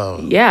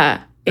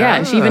 Yeah.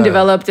 And she even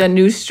developed a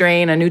new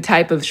strain, a new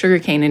type of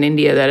sugarcane in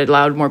India that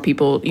allowed more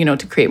people,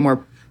 to create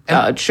more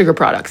sugar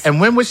products.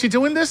 And when was she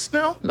doing this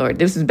now? Lord,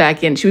 this was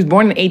she was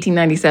born in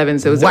 1897,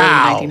 so it was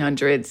early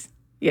 1900s.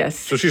 Yes.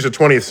 So she's a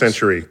 20th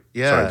century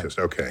scientist.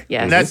 Okay.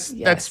 Yes.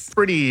 And that's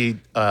pretty,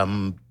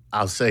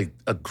 I'll say,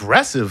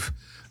 aggressive.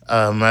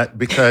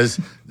 Because,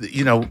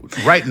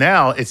 right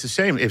now, it's a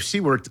shame. If she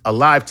were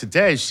alive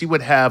today, she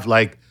would have,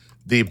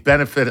 the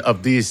benefit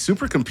of these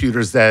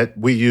supercomputers that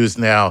we use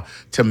now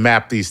to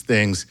map these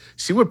things.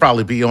 She would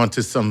probably be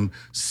onto some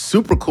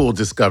super cool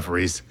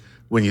discoveries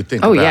when you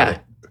think about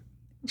it.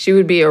 She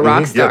would be a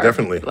rock star. Yeah,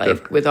 definitely.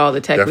 With all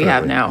the tech we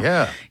have now.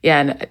 Yeah.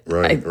 Yeah, and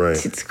right.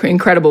 It's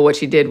incredible what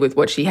she did with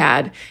what she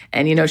had.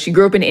 And, she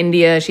grew up in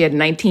India. She had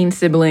 19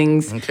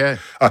 siblings. Okay.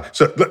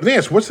 So let me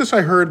ask, what's this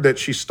I heard that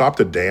she stopped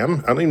a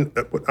dam? I don't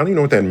even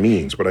know what that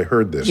means, but I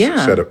heard this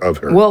said of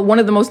her. Well, one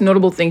of the most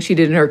notable things she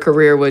did in her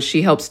career was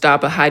she helped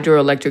stop a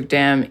hydroelectric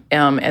dam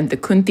and the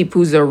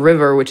Kuntipuza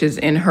River, which is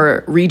in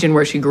her region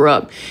where she grew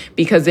up,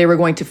 because they were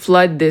going to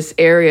flood this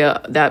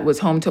area that was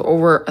home to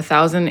over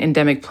 1,000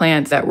 endemic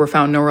plants that were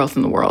found found nowhere else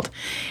in the world.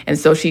 And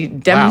so she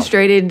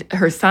demonstrated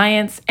her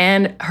science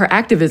and her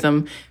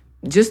activism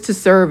just to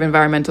serve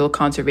environmental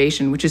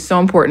conservation, which is so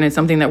important. It's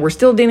something that we're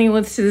still dealing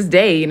with to this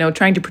day,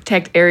 trying to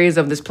protect areas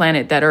of this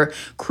planet that are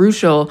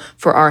crucial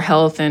for our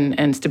health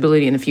and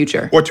stability in the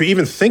future. Or to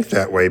even think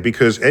that way,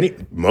 because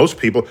most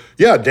people,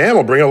 a dam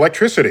will bring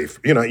electricity.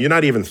 You're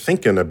not even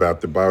thinking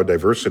about the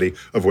biodiversity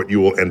of what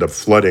you will end up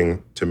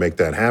flooding to make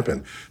that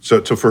happen.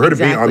 So for her to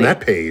be on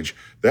that page,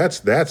 that's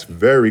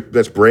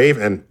brave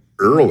and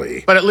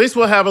early. But at least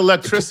we'll have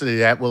electricity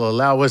that will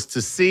allow us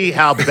to see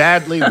how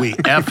badly we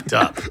effed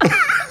up.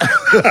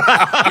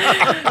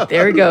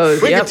 There it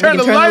goes. We can turn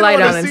the light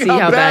on and see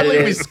how badly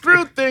it we is.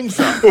 screwed things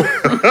up.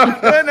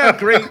 Isn't that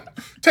great?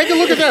 Take a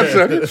look at that,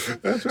 son.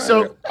 That's right.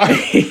 So,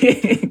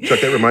 Chuck,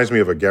 that reminds me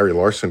of a Gary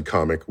Larson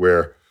comic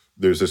where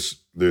there's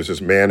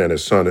this man and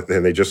his son,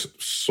 and they just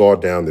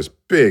sawed down this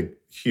big,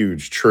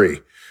 huge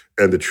tree,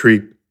 and the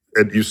tree.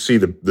 And you see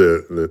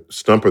the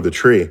stump of the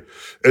tree.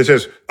 And it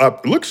says,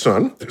 look,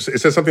 son, it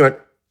says something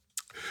like,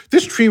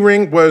 this tree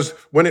ring was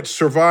when it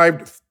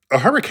survived a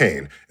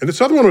hurricane. And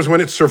this other one was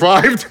when it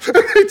survived.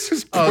 It's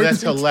just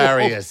that's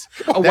hilarious.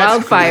 A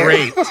wildfire.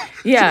 Great.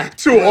 Yeah.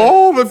 To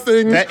all the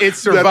things that it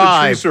survived.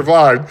 That the tree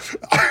survived.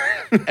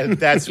 And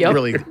that's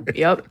really...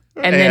 Yep.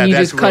 And then you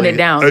just cut it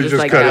down. You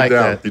just cut it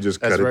down. You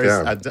just cut it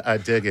down. I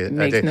dig it.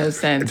 Makes no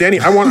sense. Danny,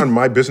 I want on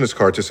my business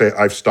card to say,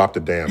 I've stopped a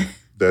dam.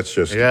 That's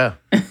just... Yeah.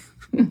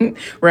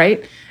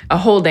 Right? A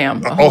whole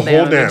dam. A whole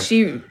dam. And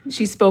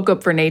she spoke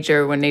up for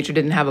nature when nature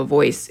didn't have a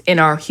voice in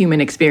our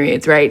human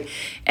experience, right?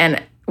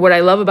 And what I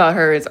love about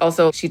her is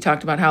also she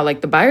talked about how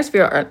the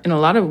biosphere in a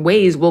lot of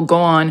ways will go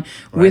on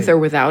with or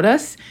without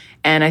us.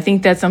 And I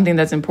think that's something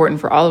that's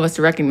important for all of us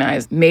to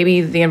recognize.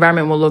 Maybe the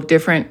environment will look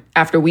different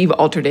after we've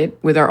altered it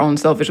with our own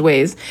selfish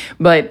ways,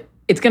 but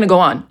it's going to go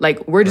on.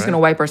 We're just going to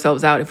wipe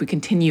ourselves out if we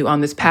continue on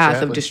this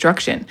path of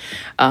destruction.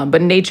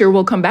 But nature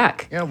will come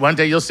back. Yeah, one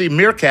day you'll see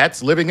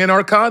meerkats living in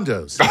our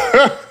condos.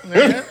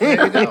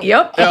 There you go.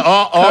 Yep.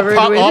 All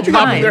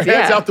popping their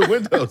heads out the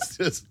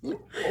windows.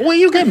 Where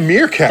you get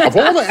meerkat? Of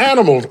all the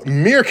animals,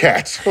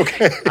 meerkats.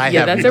 Okay.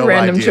 That's a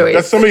random choice.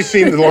 That's somebody's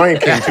seen The Lion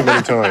King too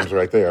many times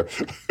right there.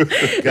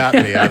 Got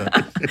me.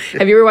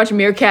 Have you ever watched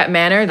Meerkat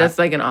Manor? That's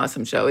an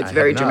awesome show. It's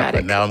very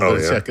dramatic. But now I'm going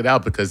to check it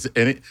out because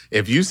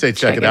if you say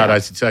check it out, I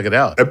should check it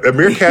out.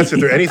 Meerkats, if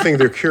they're anything,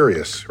 they're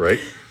curious, right?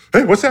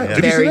 Hey, what's that? Yeah.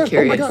 Did you see that?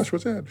 Curious. Oh my gosh,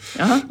 what's that?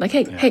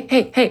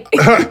 Hey.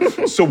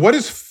 So what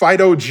is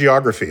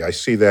phytogeography? I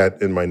see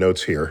that in my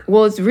notes here.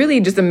 Well, it's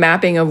really just a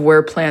mapping of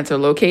where plants are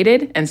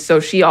located. And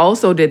so she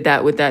also did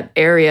that with that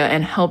area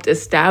and helped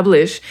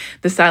establish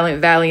the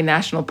Silent Valley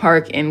National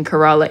Park in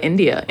Kerala,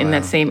 India, in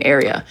that same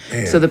area.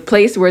 Man. So the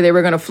place where they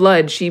were going to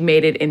flood, she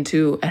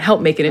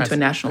helped make it into a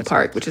national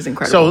park, which is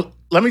incredible. So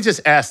let me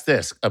just ask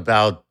this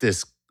about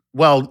this.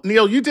 Well,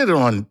 Neil, you did it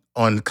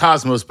on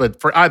Cosmos, but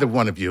for either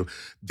one of you,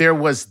 there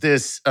was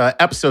this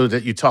episode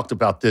that you talked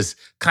about, this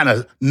kind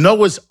of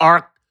Noah's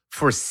Ark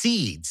for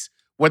seeds,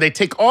 where they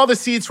take all the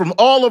seeds from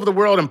all over the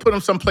world and put them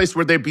someplace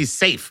where they'd be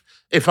safe,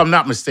 if I'm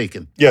not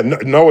mistaken. Yeah,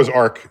 Noah's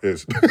Ark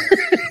is...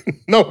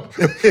 No.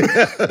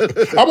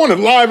 I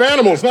wanted live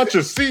animals, not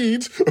just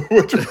seeds.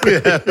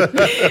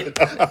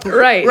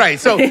 Right. Right,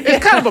 so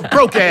it's kind of a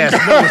broke-ass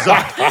Noah's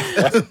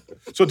Ark.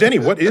 So, Danny,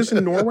 what is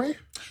in Norway?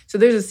 So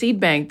there's a seed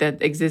bank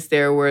that exists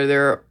there where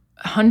there are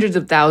hundreds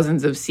of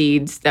thousands of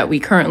seeds that we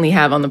currently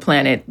have on the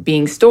planet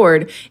being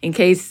stored in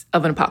case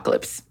of an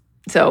apocalypse.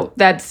 So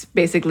that's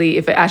basically,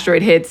 if an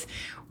asteroid hits,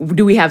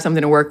 do we have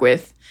something to work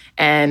with?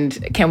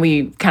 And can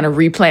we kind of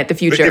replant the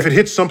future? If it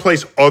hits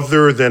someplace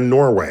other than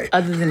Norway.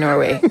 Other than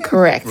Norway,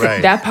 correct.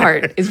 Right. That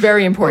part is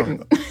very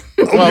important.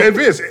 Well, it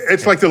is.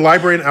 It's like the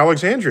library in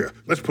Alexandria.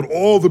 Let's put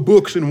all the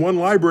books in one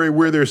library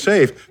where they're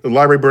safe. The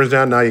library burns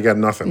down, now you got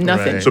nothing.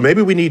 Nothing. Right. So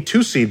maybe we need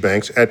two seed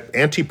banks at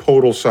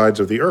antipodal sides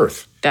of the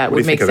earth. That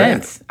would make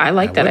sense. That? I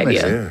like that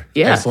idea.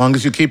 Yeah. As long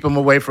as you keep them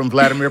away from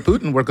Vladimir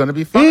Putin, we're going to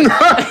be fine.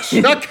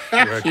 Keep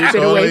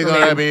it away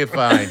from him. Be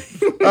fine.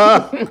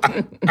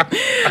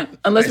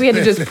 Unless we had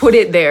to just put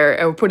it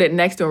there or put it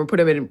next to him or put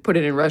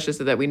it in Russia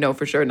so that we know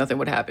for sure nothing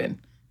would happen.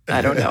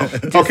 I don't know.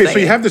 Okay, so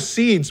you have the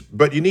seeds,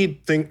 but you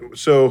need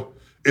so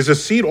is a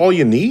seed all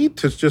you need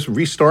to just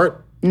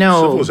restart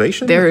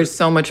civilization? There is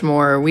so much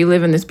more. We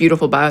live in this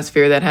beautiful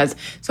biosphere that has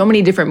so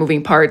many different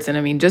moving parts. And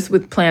I mean, just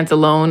with plants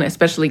alone,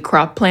 especially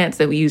crop plants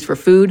that we use for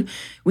food,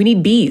 we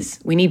need bees,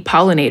 we need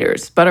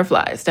pollinators,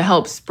 butterflies to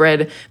help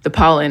spread the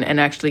pollen and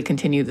actually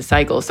continue the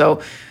cycle.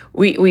 So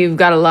we've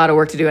got a lot of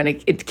work to do, and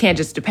it can't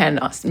just depend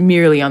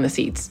merely on the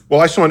seeds. Well,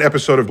 I saw an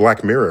episode of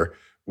Black Mirror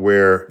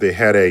where they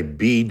had a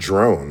bee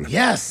drone.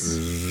 Yes.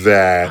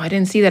 That I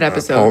didn't see that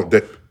episode.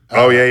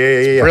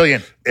 Yeah.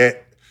 Brilliant.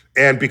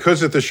 And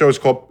because the show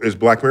is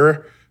Black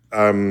Mirror,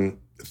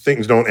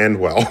 things don't end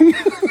well.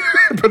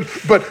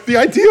 but the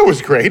idea was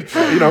great.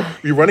 You know,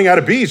 you're running out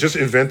of bees, just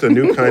invent a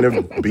new kind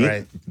of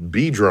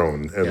bee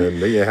drone, and then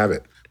there you have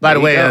it. By the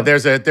way,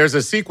 there's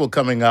a sequel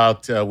coming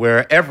out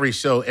where every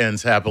show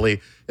ends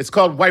happily. It's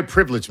called White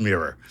Privilege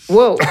Mirror.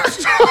 Whoa.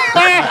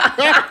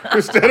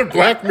 Instead of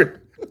Black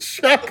Mirror.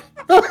 Check.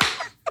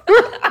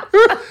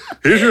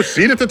 Here's your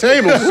seat at the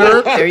table,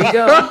 sir. There you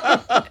go.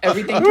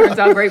 Everything turns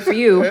out great for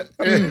you.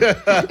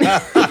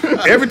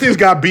 Everything's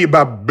got to be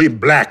about be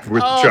black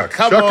with Chuck.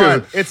 Come Chuck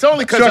on. It's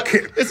only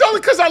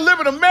because I live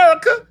in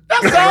America.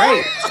 That's all.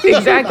 Right.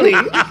 Exactly.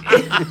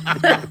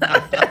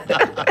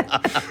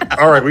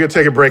 All right, we're going to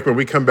take a break. When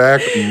we come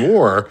back,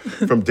 more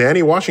from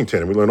Danni Washington.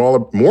 And we learn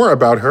more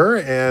about her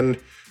and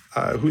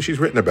who she's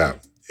written about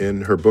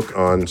in her book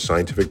on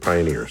scientific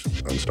pioneers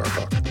on Star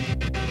Talk.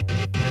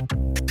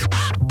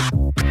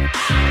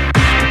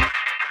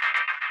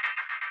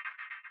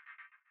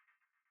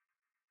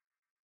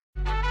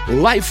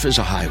 Life is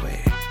a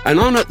highway, and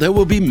on it there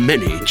will be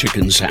many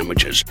chicken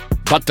sandwiches.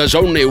 But there's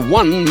only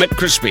one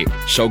McCrispy.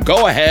 So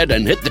go ahead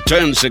and hit the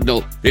turn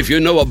signal if you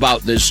know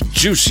about this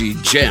juicy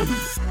gem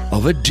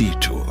of a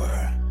detour.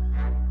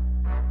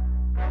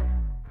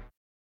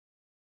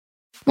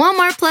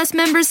 Walmart Plus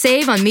members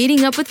save on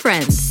meeting up with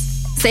friends.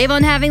 Save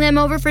on having them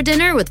over for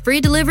dinner with free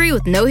delivery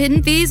with no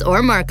hidden fees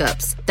or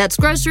markups. That's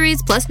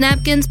groceries plus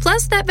napkins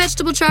plus that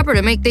vegetable chopper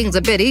to make things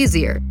a bit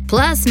easier.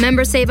 Plus,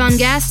 members save on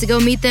gas to go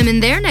meet them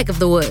in their neck of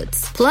the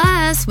woods.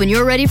 Plus, when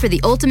you're ready for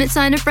the ultimate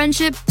sign of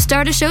friendship,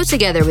 start a show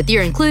together with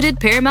your included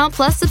Paramount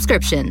Plus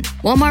subscription.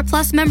 Walmart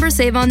Plus members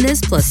save on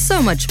this plus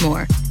so much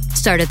more.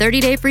 Start a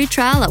 30-day free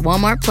trial at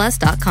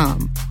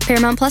walmartplus.com.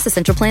 Paramount Plus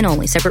Essential Plan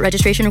only. Separate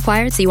registration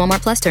required. See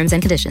Walmart Plus terms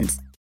and conditions.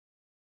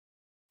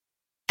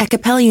 At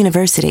Capella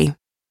University,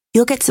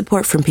 you'll get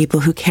support from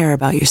people who care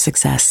about your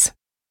success.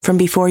 From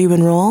before you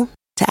enroll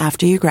to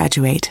after you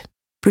graduate,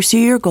 pursue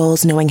your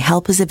goals knowing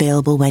help is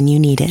available when you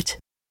need it.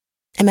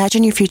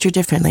 Imagine your future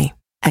differently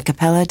at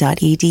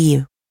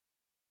capella.edu.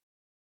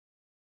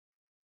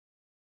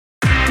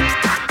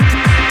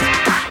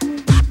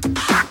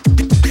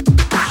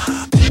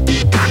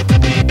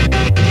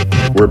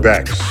 We're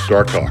back,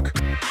 Star Talk.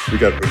 We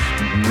got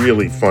a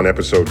really fun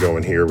episode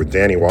going here with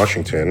Danni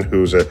Washington,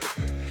 who's an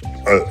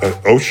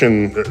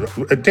ocean.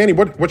 Danni,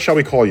 what shall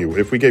we call you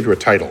if we gave you a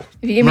title?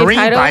 If you give me Marine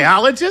a title,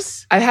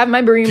 biologist? I have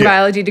my marine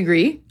biology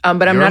degree,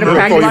 but I'm not a We'll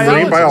call practical you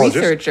marine biologist.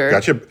 researcher.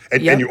 Gotcha.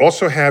 And, Yep. and you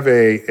also have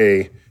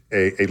a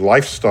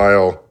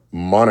lifestyle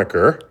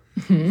moniker,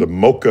 the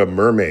Mocha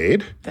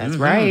Mermaid. That's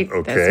right.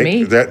 Okay. That's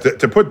me. That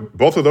to put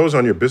both of those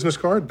on your business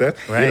card,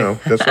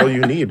 that's all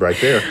you need right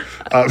there.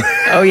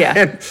 Oh yeah,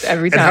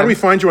 every time. And how do we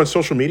find you on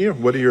social media?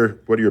 What are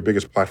your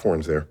biggest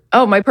platforms there?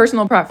 Oh, my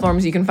personal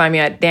platforms, you can find me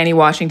at Danni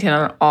Washington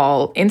on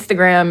all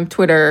Instagram,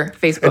 Twitter,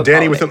 Facebook. And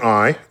Danni all with of it. an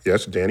I.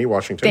 Yes, Danni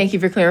Washington. Thank you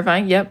for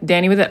clarifying. Yep,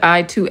 Danni with an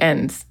I, 2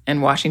 N's,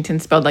 and Washington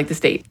spelled like the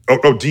state.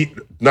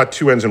 Not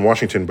 2 N's in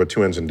Washington, but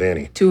 2 N's in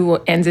Danni. 2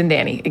 N's in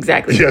Danny,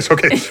 exactly. Yes,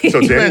 okay. So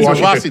Danni Friends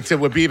Washington. Washington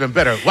would be even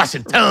better.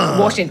 Washington.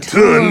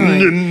 Washington.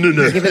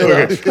 Give it a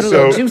little, put a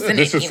little juice in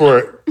this it. is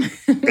for,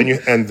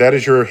 and that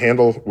is your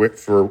handle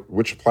for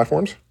which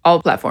platforms?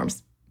 All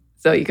platforms.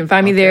 So you can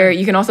find me there.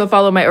 You can also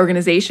follow my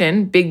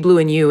organization, Big Blue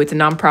and You. It's a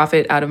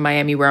nonprofit out of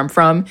Miami where I'm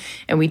from.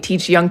 And we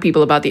teach young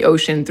people about the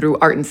ocean through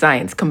art and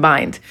science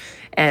combined.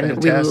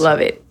 And we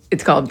love it.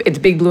 It's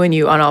Big Blue and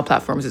You on all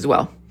platforms as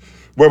well.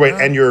 Wait,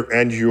 and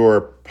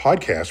your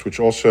podcast, which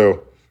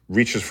also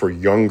reaches for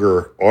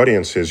younger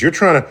audiences. You're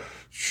trying to,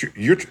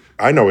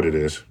 I know what it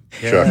is,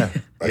 Chuck.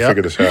 I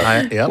figured this out.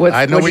 I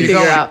know where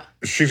you're going.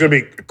 She's going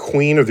to be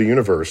queen of the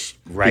universe,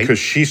 right? Because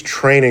she's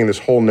training this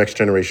whole next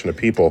generation of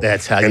people.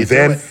 That's how you do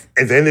it.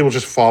 And then they will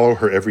just follow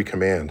her every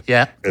command.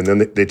 Yeah. And then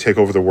they take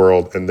over the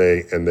world, and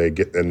they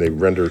get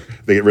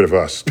rid of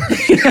us.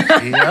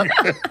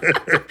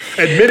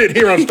 Admit it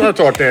here on Star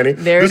Talk, Danni.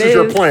 This is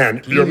your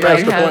plan, your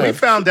master plan. We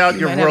found out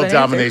your world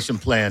domination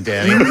plan,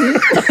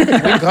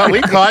 Danni.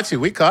 we caught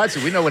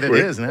you. We know what it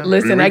is now.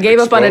 Listen, I gave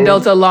up on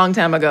adults a long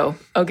time ago.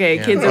 Okay,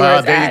 kids are where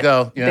it's there at. you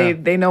go. Yeah.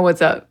 They know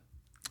what's up.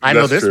 I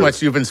know That's this true.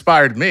 much. You've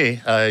inspired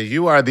me.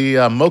 You are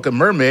the Mocha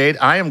Mermaid.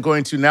 I am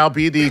going to now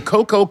be the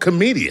Coco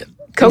Comedian.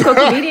 Coco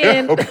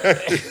Comedian. All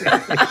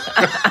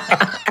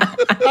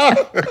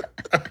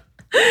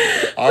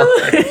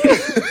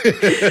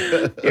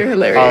right. You're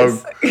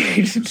hilarious.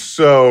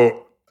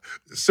 So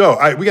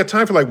we got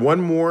time for like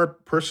one more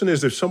person.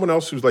 Is there someone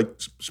else who's like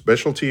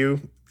special to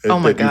you Oh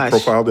my that gosh. you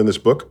profiled in this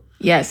book?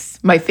 Yes,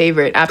 my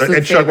favorite, absolute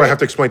And Chuck, favorite. I have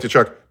to explain to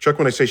Chuck. Chuck,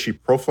 when I say she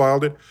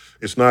profiled it,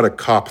 it's not a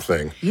cop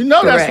thing. You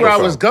know that's Correct. where I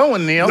was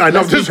going, Neil. I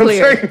know, Let's be this is what I'm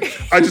clear.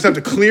 saying. I just have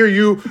to clear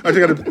you. I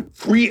just got to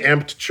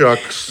preempt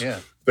Chuck's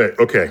thing.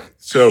 Okay,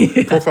 so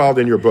profiled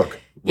in your book.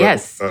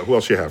 Yes. Who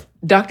else you have?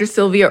 Dr.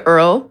 Sylvia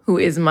Earle, who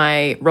is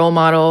my role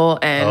model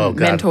and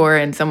mentor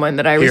and someone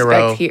that I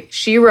respect.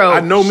 She wrote. I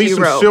know me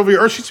some Sylvia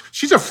Earle.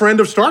 She's a friend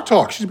of Star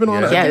Talk. She's been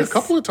on a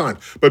couple of times,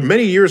 but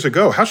many years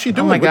ago. How's she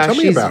doing? Oh my gosh, Tell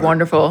me she's about her.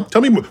 wonderful.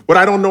 Tell me what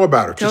I don't know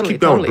about her. Just keep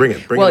going. Bring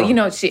it. Well, it on. you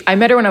know, I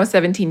met her when I was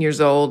 17 years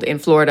old in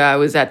Florida. I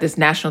was at this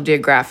National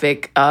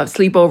Geographic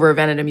sleepover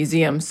event at a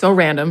museum. So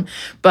random.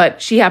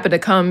 But she happened to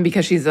come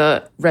because she's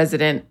a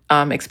resident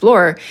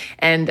explorer.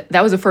 And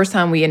that was the first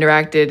time we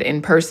interacted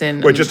in person.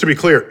 Wait, just to be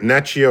clear,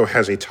 Nat Geo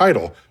has a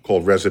title,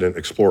 called Resident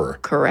Explorer.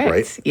 Correct.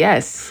 Right?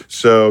 Yes.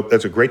 So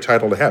that's a great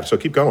title to have. So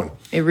keep going.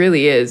 It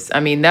really is. I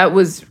mean, that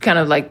was kind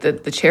of like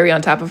the cherry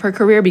on top of her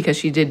career because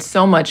she did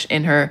so much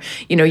in her,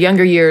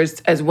 younger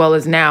years as well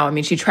as now. I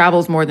mean, she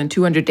travels more than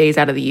 200 days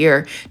out of the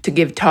year to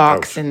give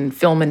talks and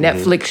film a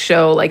Netflix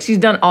show. Like, she's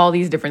done all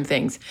these different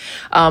things.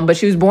 But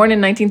she was born in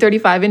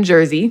 1935 in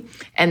Jersey,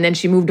 and then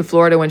she moved to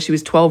Florida when she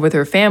was 12 with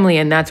her family,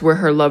 and that's where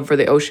her love for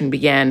the ocean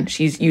began.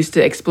 She's used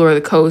to explore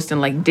the coast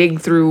and dig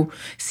through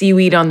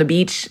seaweed on the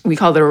beach. We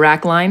called it a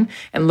rack line,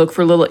 and look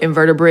for little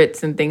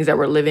invertebrates and things that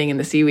were living in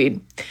the seaweed.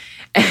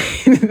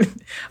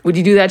 Would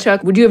you do that,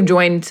 Chuck? Would you have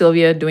joined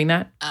Sylvia doing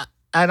that?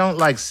 I don't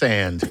like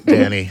sand,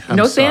 Danny. I'm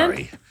no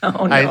sorry. Sand?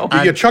 Oh,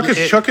 no.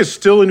 Chuck is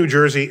still in New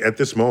Jersey at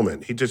this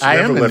moment. He just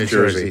never left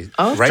Jersey.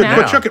 Oh, right now.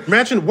 But Chuck,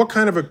 imagine what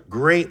kind of a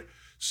great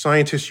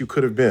scientist you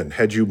could have been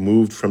had you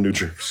moved from New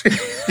Jersey.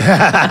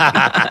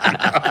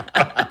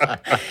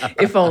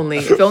 If only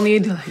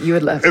you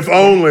had left. If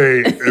only.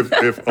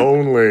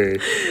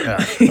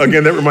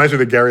 Again, that reminds me of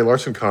the Gary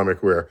Larson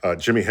comic where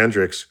Jimi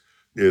Hendrix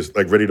is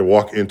ready to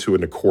walk into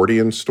an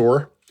accordion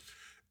store,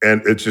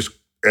 and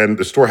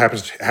the store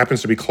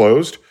happens to be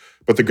closed,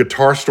 but the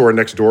guitar store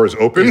next door is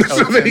open.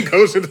 So then he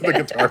goes into the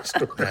guitar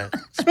store.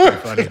 That's pretty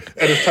funny.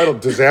 And it's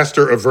titled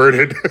Disaster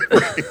Averted.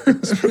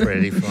 It's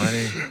pretty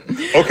funny.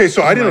 Okay,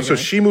 so I didn't know. So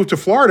she moved to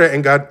Florida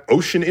and got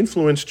ocean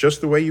influence just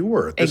the way you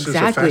were. This is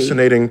a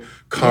fascinating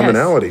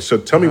commonality. Yes. So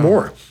tell me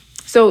more.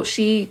 So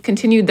she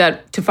continued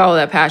to follow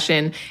that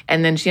passion,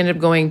 and then she ended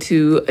up going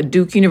to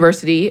Duke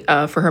University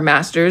for her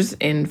master's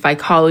in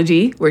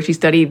phycology, where she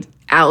studied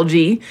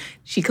algae.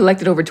 She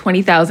collected over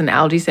 20,000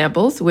 algae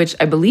samples, which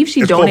I believe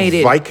she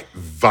donated. Called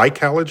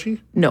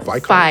Vicology? No,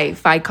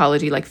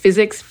 phycology, like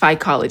physics,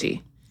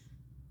 phycology.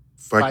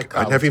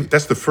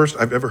 That's the first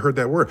I've ever heard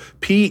that word.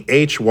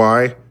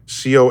 Phycology?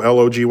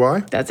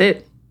 That's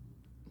it.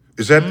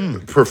 Is that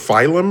for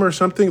phylum or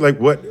something?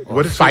 What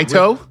is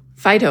Phyto?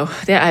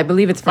 Phyto. Yeah, I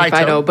believe it's from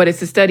phyto, but it's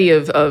the study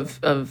of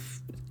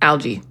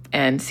algae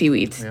and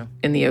seaweeds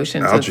in the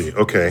ocean. Algae,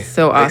 okay.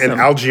 So awesome.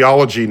 And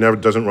algaeology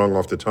doesn't roll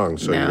off the tongue.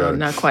 So no,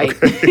 not quite.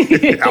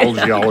 Okay.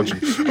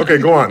 Algaeology. Okay,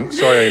 go on.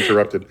 Sorry I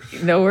interrupted.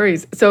 No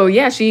worries. So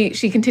yeah, she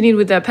continued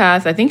with that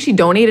path. I think she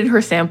donated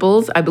her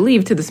samples, I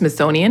believe, to the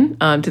Smithsonian,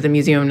 to the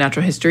Museum of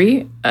Natural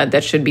History.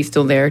 That should be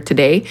still there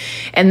today.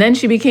 And then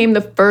she became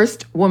the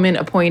first woman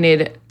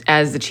appointed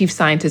as the chief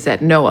scientist at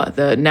NOAA,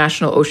 the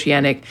National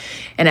Oceanic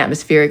and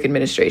Atmospheric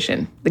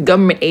Administration, the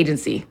government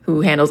agency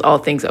who handles all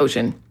things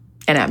ocean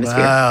and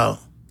atmosphere. Wow.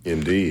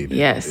 Indeed.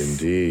 Yes.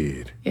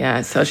 Indeed.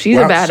 Yeah, so she's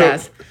a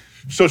badass.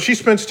 So she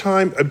spends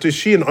time, is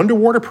she an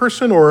underwater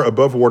person or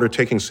above water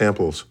taking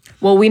samples?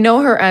 Well, we know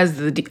her as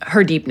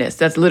her deepness.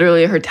 That's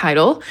literally her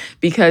title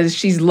because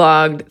she's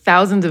logged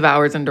thousands of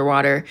hours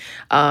underwater.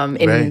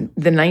 In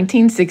the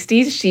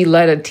 1960s, she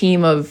led a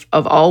team of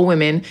all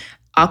women,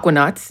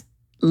 aquanauts,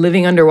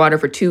 living underwater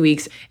for 2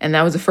 weeks. And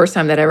that was the first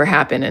time that ever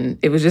happened. And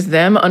it was just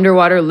them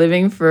underwater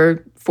living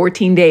for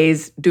 14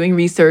 days, doing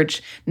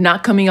research,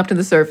 not coming up to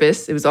the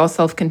surface. It was all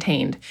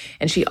self-contained.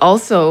 And she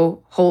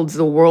also holds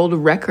the world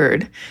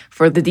record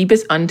for the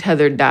deepest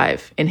untethered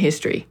dive in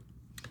history.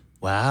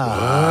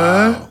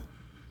 Wow.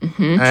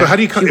 Mm-hmm. So how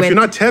do you if you're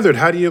not tethered,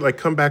 how do you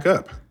come back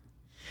up?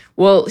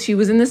 Well, she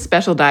was in this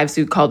special dive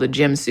suit called a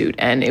gym suit,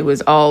 and it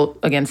was all,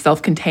 again,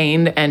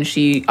 self-contained, and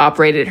she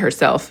operated it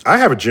herself. I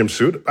have a gym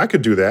suit. I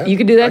could do that. You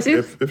could do that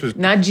too?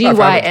 Not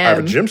G-Y-M. I have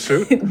a gym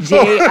suit.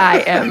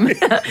 J-I-M.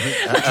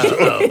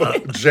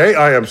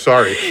 J-I-M,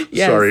 sorry.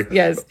 Yes, sorry.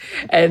 Yes.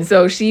 And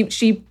so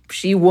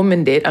she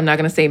womaned it. I'm not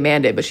going to say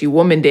manned it, but she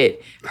womaned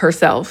it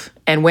herself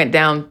and went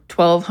down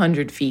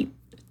 1,200 feet.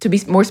 To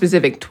be more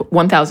specific,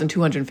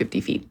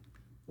 1,250 feet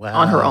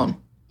on her own.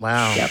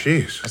 Wow. Yep.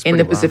 Jeez. In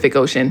the Pacific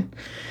Ocean.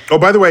 Oh,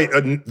 by the way,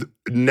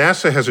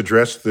 NASA has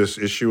addressed this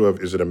issue of,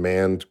 is it a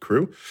manned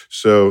crew?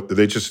 So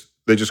they just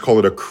call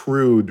it a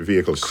crewed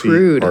vehicle.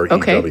 Crewed.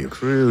 C-R-E-W. Okay.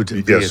 Crewed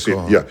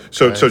vehicle. Yeah.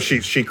 So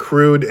she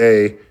crewed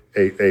a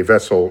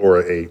vessel or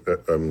an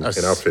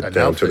outfit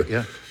down to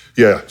the.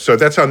 Yeah, so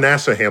that's how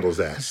NASA handles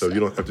that. So you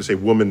don't have to say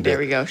woman. There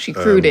we go. She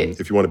crewed it.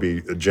 If you want to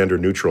be gender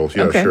neutral,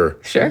 sure.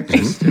 Sure.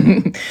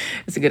 Mm-hmm.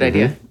 It's a good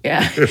idea.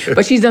 Yeah.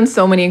 But she's done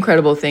so many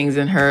incredible things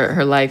in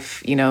her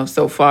life,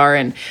 so far.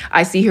 And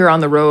I see her on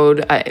the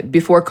road.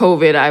 Before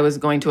COVID, I was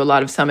going to a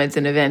lot of summits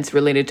and events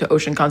related to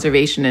ocean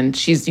conservation, and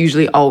she's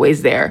usually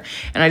always there.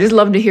 And I just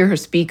love to hear her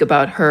speak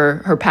about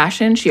her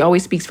passion. She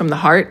always speaks from the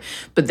heart,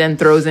 but then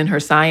throws in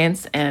her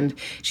science. And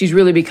she's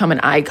really become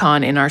an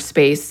icon in our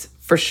space,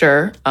 for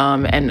sure.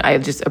 And I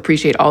just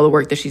appreciate all the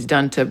work that she's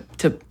done to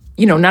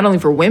not only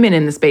for women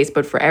in the space,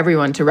 but for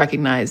everyone to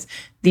recognize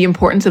the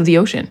importance of the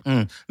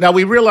ocean. Now,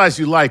 we realize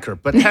you like her,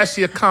 but has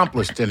she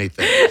accomplished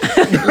anything?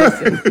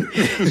 Listen,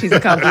 she's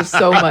accomplished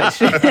so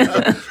much.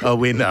 Oh,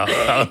 we know.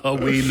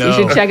 You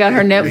should check out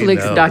her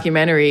Netflix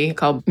documentary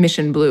called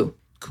Mission Blue.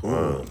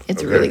 Cool.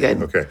 It's really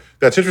good. Okay.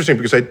 That's interesting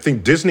because I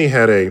think Disney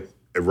had a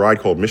ride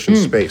called Mission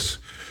Space.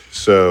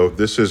 So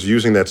this is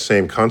using that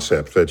same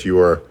concept that you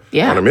are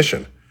on a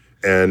mission.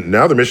 And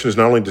now the mission is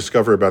not only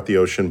discover about the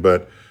ocean,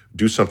 but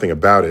do something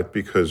about it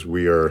because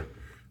we are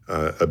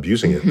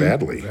abusing it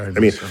badly. I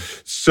mean,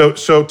 so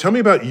tell me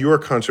about your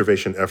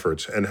conservation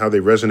efforts and how they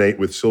resonate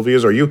with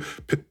Sylvia's. Are you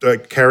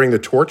carrying the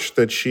torch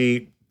that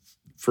she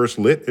first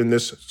lit in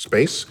this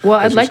space? Well,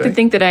 I'd like to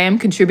think that I am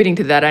contributing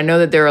to that. I know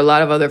that there are a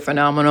lot of other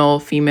phenomenal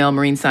female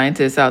marine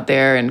scientists out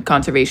there and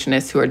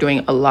conservationists who are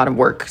doing a lot of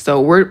work. So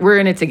we're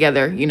in it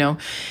together, you know.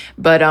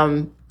 But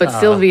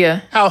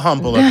Sylvia, how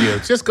humble of you!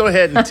 Just go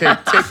ahead and take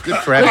good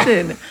credit.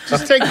 Listen.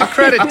 Just take the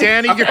credit,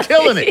 Danni. You're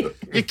killing it.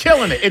 You're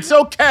killing it. It's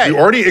okay. You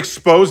already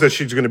exposed that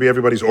she's going to be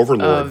everybody's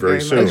overlord very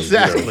soon.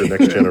 Exactly. You know, the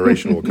next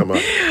generation will come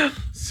up.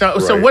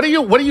 So what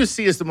do you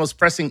see as the most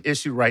pressing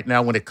issue right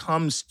now when it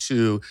comes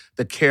to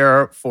the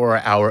care for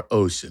our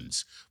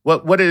oceans?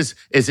 What is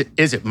it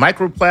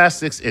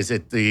microplastics? Is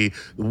it the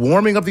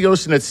warming of the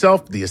ocean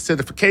itself? The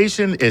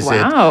acidification? Is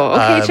it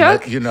okay,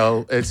 Chuck? You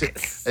know, is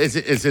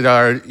it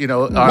our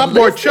My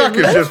boy Chuck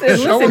is just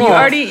showing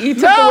off. You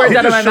took the words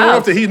out of my mouth.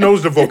 Off that he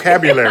knows the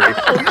vocabulary.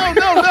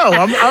 No.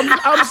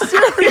 I'm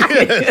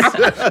serious.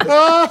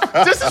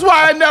 This is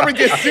why I never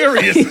get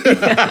serious.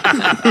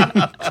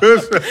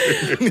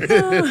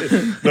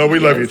 No, we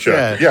love you,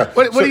 Chuck. Yeah.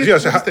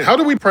 How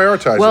do we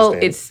prioritize Well,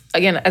 this, it's,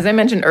 again, as I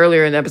mentioned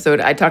earlier in the episode,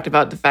 I talked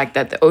about the fact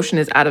that the ocean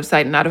is out of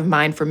sight and out of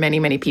mind for many,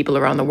 many people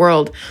around the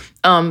world.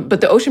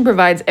 But the ocean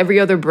provides every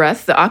other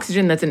breath. The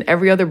oxygen that's in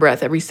every other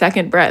breath, every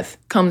second breath,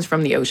 comes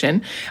from the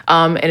ocean.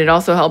 And it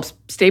also helps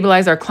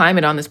stabilize our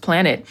climate on this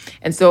planet.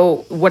 And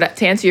so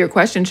to answer your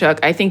question, Chuck,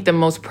 I think the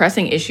most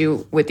pressing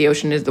issue with the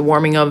ocean is the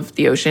warming of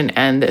the ocean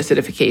and the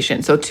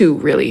acidification. So two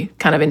really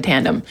kind of in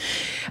tandem.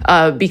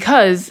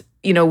 Because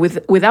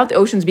without the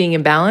oceans being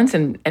in balance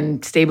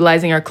and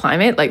stabilizing our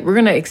climate, like we're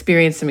going to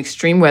experience some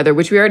extreme weather,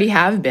 which we already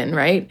have been,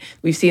 right?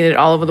 We've seen it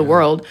all over the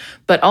world.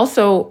 But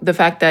also the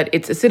fact that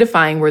it's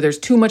acidifying, where there's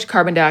too much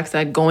carbon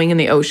dioxide going in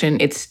the ocean,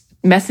 it's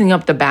messing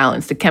up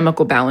the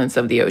chemical balance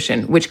of the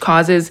ocean, which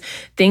causes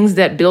things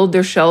that build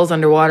their shells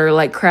underwater,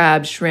 like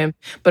crabs, shrimp,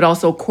 but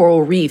also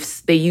coral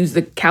reefs. They use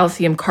the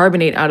calcium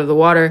carbonate out of the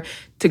water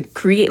to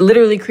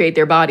literally create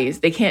their bodies.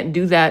 They can't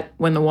do that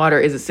when the water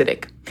is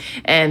acidic.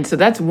 And so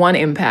that's one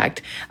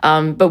impact.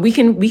 But we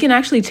can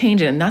actually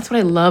change it. And that's what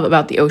I love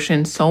about the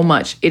ocean so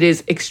much. It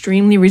is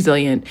extremely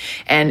resilient.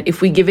 And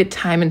if we give it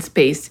time and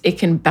space, it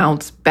can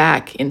bounce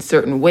back in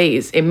certain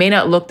ways. It may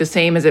not look the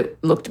same as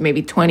it looked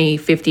maybe 20,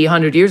 50,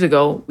 100 years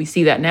ago. We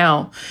see that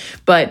now.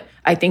 But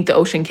I think the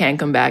ocean can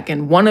come back.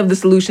 And one of the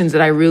solutions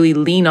that I really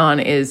lean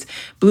on is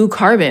blue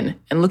carbon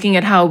and looking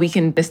at how we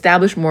can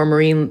establish more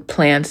marine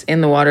plants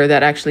in the water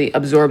that actually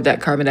absorb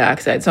that carbon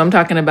dioxide. So I'm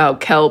talking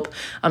about kelp.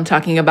 I'm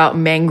talking about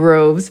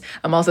mangroves.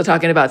 I'm also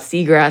talking about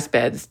seagrass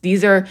beds.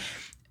 These are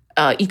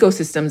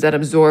ecosystems that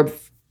absorb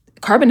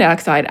carbon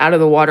dioxide out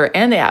of the water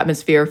and the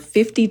atmosphere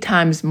 50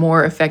 times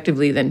more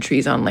effectively than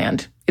trees on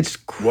land. It's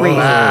crazy.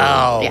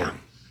 Wow. Yeah.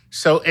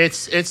 So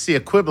it's the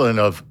equivalent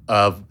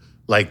of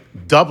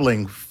like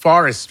doubling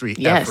forestry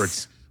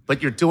efforts,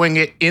 but you're doing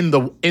it in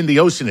the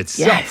ocean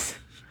itself. Yes.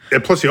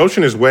 And plus, the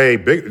ocean is way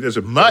big. There's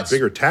a much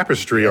bigger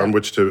tapestry on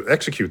which to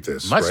execute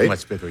this.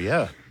 Much bigger,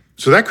 yeah.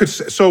 So that could.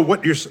 So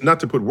what you're, not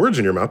to put words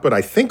in your mouth, but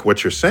I think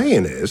what you're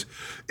saying is,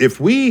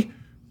 if we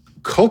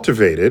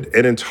cultivated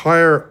an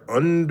entire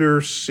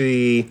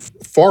undersea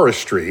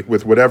forestry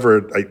with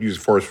whatever, I use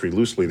forestry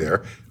loosely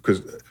there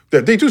because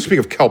they do speak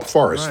of kelp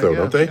forests,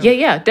 don't they?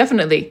 Yeah,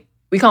 definitely.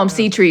 We call them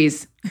sea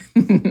trees.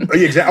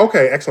 Exactly.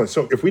 Okay, excellent.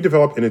 So if we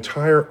develop an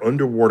entire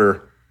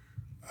underwater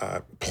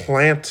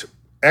plant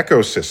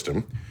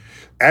ecosystem,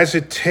 as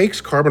it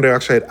takes carbon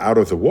dioxide out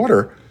of the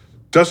water,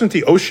 doesn't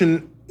the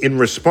ocean in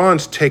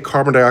response take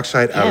carbon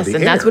dioxide out of the air? Yes,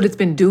 and that's what it's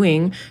been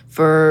doing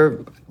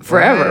for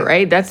forever,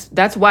 right?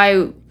 That's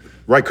why...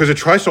 Right, because it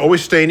tries to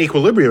always stay in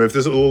equilibrium. If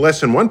there's a little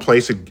less in one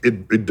place, it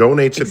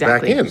donates it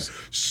back in.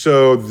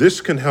 So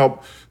this can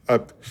help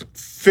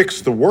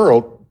fix the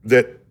world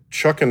that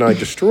Chuck and I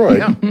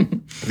destroyed,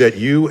 that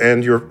you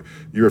and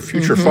your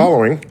future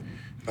following,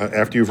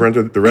 after you've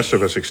rendered the rest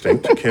of us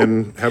extinct,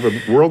 can have a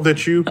world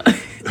that you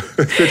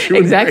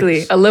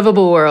exactly embrace. A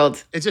livable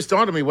world. It just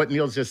dawned on me what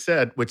Neil just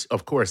said, which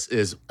of course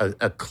is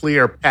a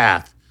clear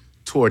path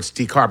towards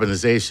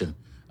decarbonization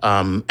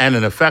and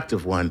an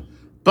effective one.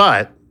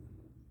 But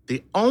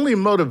the only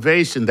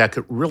motivation that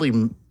could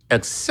really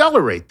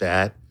accelerate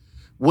that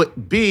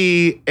would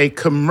be a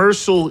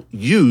commercial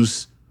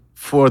use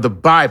for the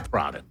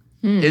byproduct.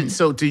 And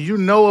so do you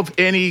know of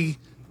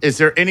is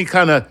there any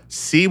kind of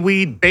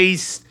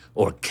seaweed-based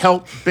or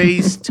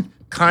kelp-based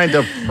kind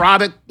of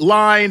product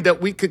line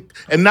that we could,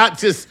 and not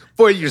just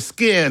for your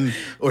skin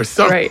or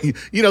something,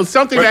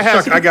 something that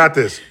has... Chuck, I got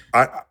this.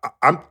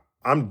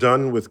 I'm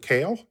done with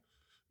kale.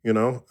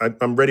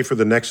 I'm ready for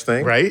the next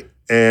thing. Right.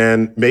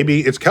 And maybe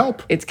it's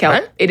kelp. It's kelp.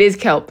 Right? It is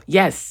kelp.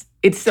 Yes.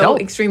 It's so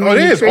extremely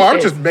nutritious. It is. Oh,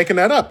 I'm just making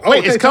that up.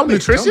 Wait, is kelp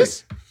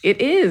nutritious? It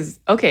is.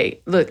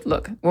 Okay,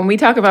 look. When we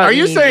talk about... Are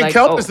you saying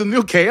kelp is the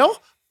new kale?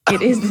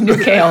 It is the new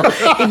kale.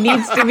 It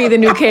needs to be the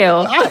new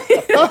kale.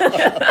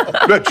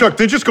 But Chuck,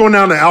 they're just going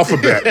down the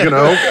alphabet, you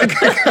know?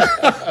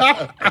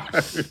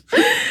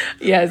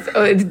 Yes.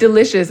 Oh, it's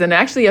delicious. And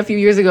actually, a few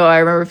years ago, I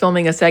remember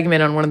filming a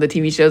segment on one of the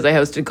TV shows I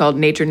hosted called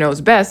Nature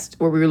Knows Best,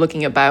 where we were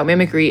looking at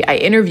biomimicry. I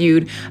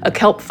interviewed a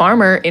kelp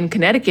farmer in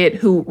Connecticut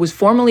who was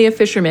formerly a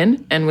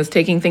fisherman and was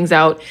taking things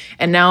out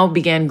and now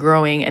began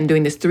growing and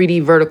doing this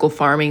 3D vertical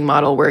farming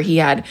model where he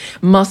had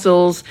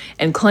mussels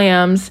and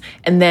clams,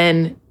 and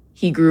then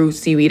he grew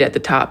seaweed at the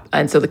top.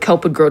 And so the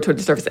kelp would grow toward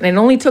the surface. And it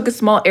only took a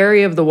small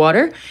area of the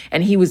water,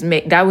 and he was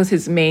that was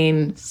his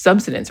main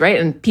subsistence, right?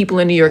 And people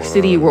in New York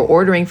City were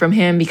ordering from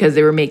him because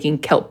they were making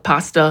kelp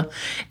pasta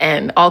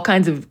and all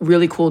kinds of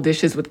really cool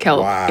dishes with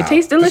kelp. Wow. It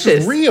tastes delicious.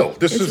 This is real.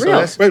 This is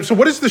real. Wait, so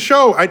what is the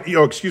show?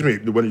 Excuse me,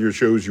 one of your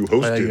shows you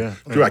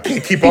hosted. I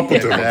can't keep up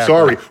with them. I'm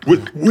sorry.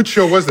 Which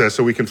show was that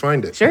so we can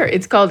find it? Sure.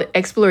 It's called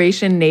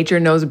Exploration Nature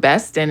Knows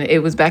Best. And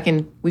it was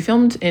we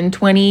filmed in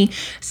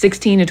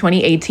 2016 to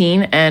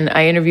 2018. And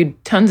I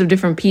interviewed tons of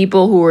different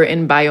people who were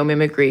in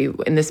biomimicry,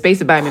 in the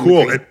space of biomimicry.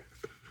 Cool.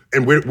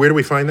 And where do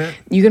we find that?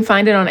 You can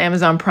find it on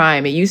Amazon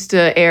Prime. It used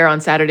to air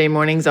on Saturday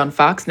mornings on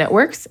Fox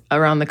networks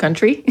around the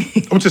country.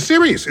 Oh, it's a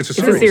series. It's a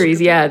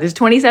series, yeah. There's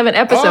 27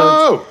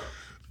 episodes.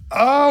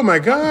 Oh my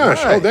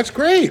gosh. Right. Oh, that's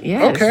great.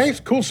 Yes. Okay,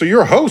 cool. So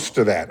you're a host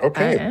to that.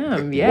 Okay. I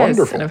am, yes.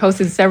 Wonderful. And I've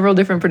hosted several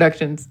different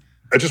productions.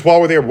 Just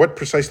while we're there, what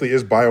precisely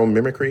is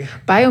biomimicry?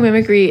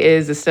 Biomimicry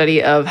is the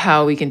study of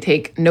how we can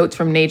take notes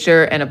from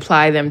nature and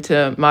apply them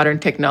to modern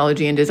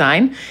technology and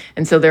design.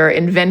 And so there are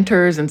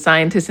inventors and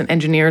scientists and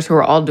engineers who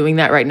are all doing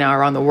that right now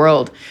around the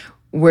world,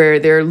 where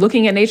they're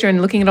looking at nature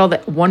and looking at all the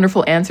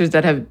wonderful answers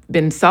that have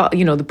been solved,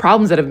 the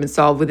problems that have been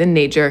solved within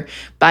nature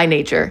by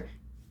nature.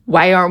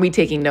 Why aren't we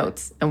taking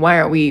notes? And why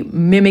aren't we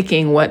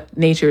mimicking what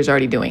nature is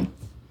already doing?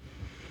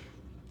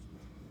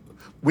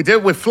 We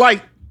did with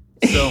flight.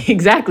 So.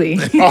 Exactly. We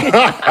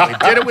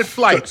did it with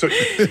flight. So,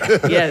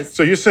 yes.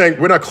 So you're saying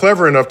we're not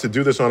clever enough to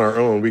do this on our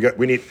own.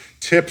 We need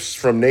tips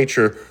from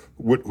nature,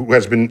 who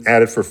has been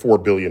at it for 4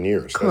 billion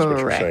years. That's what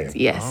you're saying.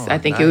 Yes. I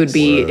think it would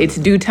be, it's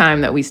due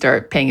time that we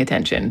start paying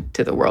attention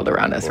to the world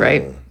around us,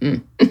 right?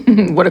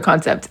 What a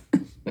concept.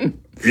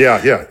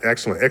 Yeah.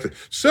 Excellent.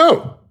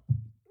 So,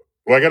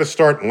 I got to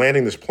start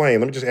landing this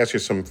plane. Let me just ask you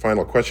some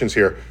final questions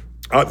here.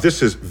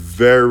 This is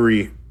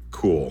very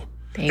cool.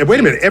 And wait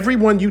a minute,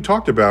 everyone you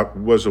talked about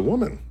was a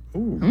woman.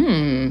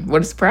 Ooh.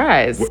 What a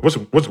surprise. What's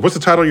the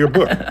title of your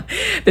book?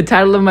 The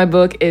title of my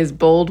book is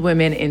Bold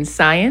Women in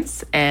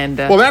Science. And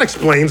well, that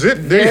explains it.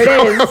 There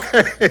you go.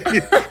 Okay.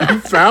 You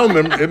found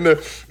them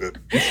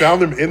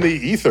in the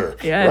ether.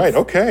 Yes. Right,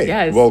 okay.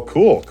 Yes. Well,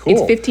 cool.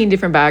 It's 15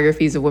 different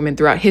biographies of women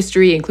throughout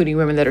history, including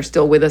women that are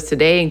still with us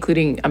today,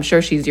 including, I'm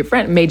sure she's your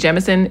friend, Mae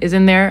Jemison is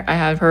in there. I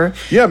have her.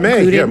 Yeah,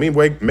 Mae. included. Yeah,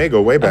 Mae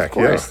go way back. Of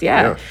course,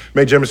 yeah.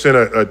 Mae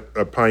Jemison,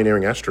 a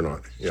pioneering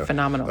astronaut. Yeah.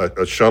 Phenomenal.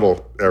 A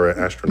shuttle-era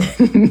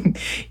astronaut.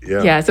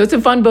 Yeah, so it's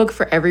a fun book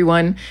for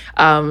everyone.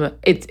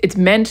 It's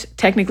meant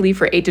technically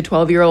for 8 to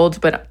 12-year-olds,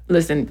 but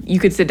listen, you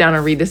could sit down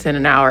and read this in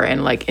an hour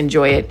and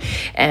enjoy it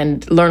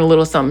and learn a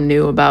little something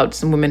new about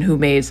some women who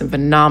made some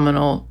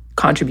phenomenal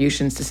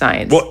contributions to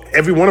science. Well,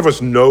 every one of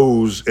us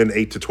knows an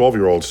 8 to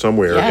 12-year-old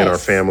somewhere in our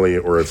family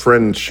or a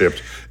friendship.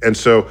 And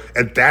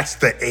that's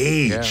the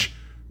age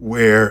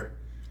where,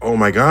 oh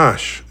my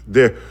gosh,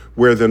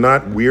 where they're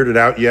not weirded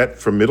out yet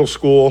from middle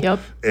school. Yep.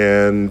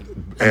 And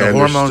the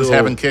hormones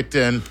haven't kicked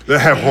in. The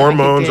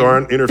hormones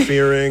aren't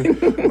interfering.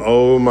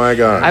 Oh my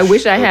gosh. I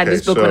wish I had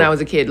this book when I was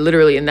a kid,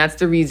 literally. And that's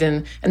the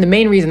reason, and the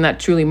main reason that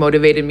truly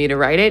motivated me to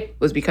write it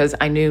was because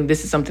I knew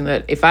this is something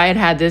that if I had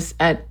had this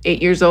at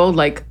 8 years old,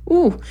 it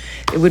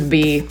would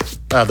be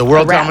the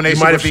world domination.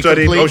 You might have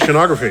studied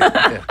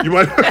oceanography. You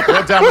might.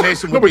 World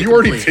domination would be but you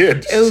already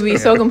did. It would be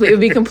so complete. It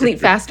would be complete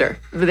faster.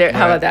 How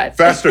about that?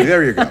 Faster.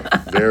 There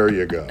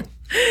you go.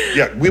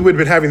 Yeah, we would have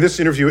been having this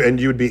interview, and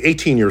you would be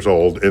 18 years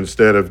old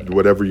instead of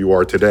whatever you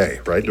are today,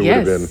 right? It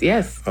would have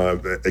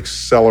been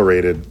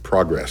accelerated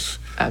progress.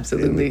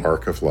 Absolutely. In the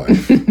arc of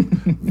life.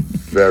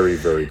 Very,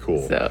 very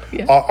cool. So,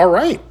 yeah. All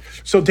right.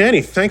 So,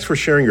 Danni, thanks for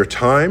sharing your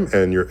time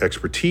and your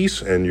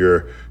expertise and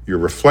your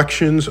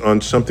reflections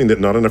on something that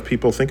not enough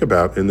people think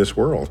about in this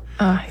world.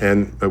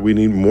 And we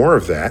need more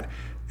of that.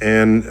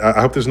 And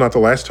I hope this is not the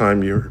last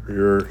time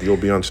you'll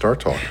be on Star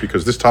Talk,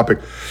 because this topic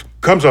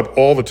comes up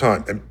all the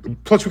time.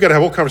 And plus, we got to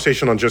have a whole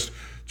conversation on just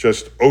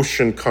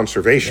ocean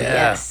conservation.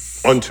 Yes.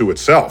 Unto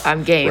itself.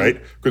 I'm game.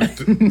 Right?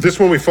 This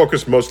one we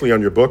focus mostly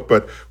on your book,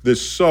 but there's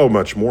so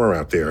much more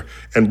out there.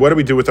 And what do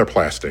we do with our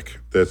plastic?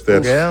 That's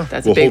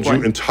we'll hold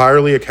you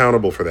entirely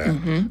accountable for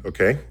that.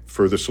 Okay?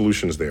 For the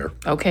solutions there.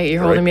 Okay,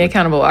 you're holding me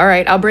accountable. All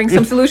right, I'll bring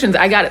some solutions.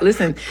 I got it.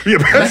 Listen. Yeah,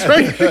 that's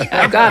right.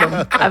 I've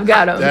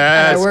got them.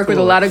 I work with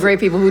a lot of great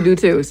people who do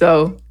too.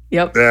 So,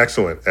 yep.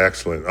 Excellent.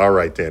 All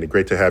right, Danni.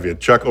 Great to have you.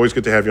 Chuck, always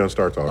good to have you on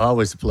Star Talk.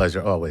 Always a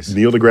pleasure, always.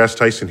 Neil deGrasse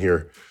Tyson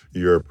here,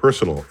 your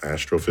personal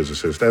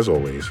astrophysicist. As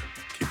always,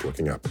 keep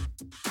looking up.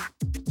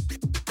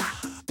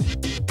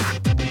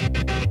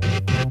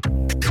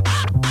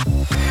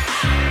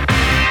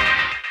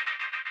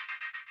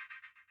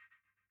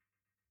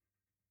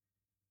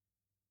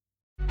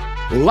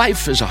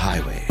 Life is a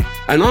highway,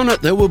 and on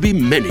it there will be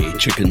many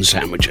chicken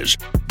sandwiches.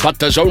 But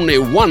there's only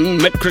one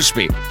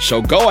McCrispy.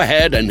 So go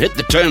ahead and hit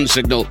the turn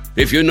signal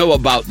if you know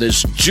about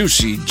this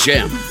juicy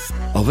gem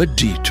of a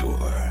detour.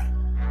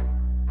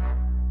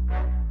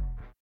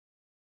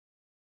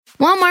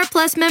 Walmart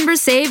Plus members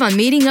save on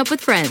meeting up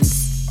with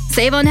friends.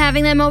 Save on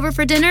having them over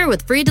for dinner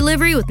with free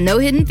delivery with no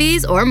hidden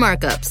fees or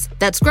markups.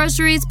 That's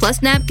groceries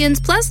plus napkins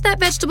plus that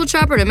vegetable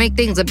chopper to make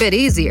things a bit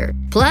easier.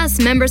 Plus,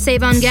 members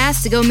save on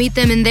gas to go meet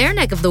them in their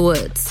neck of the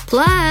woods.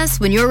 Plus,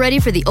 when you're ready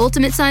for the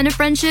ultimate sign of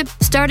friendship,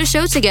 start a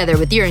show together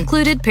with your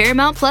included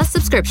Paramount Plus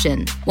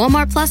subscription.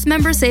 Walmart Plus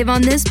members save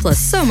on this plus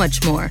so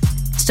much more.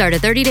 Start a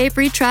 30-day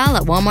free trial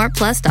at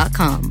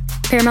walmartplus.com.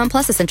 Paramount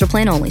Plus Essential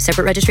Plan only.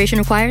 Separate registration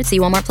required. See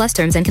Walmart Plus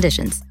terms and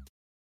conditions.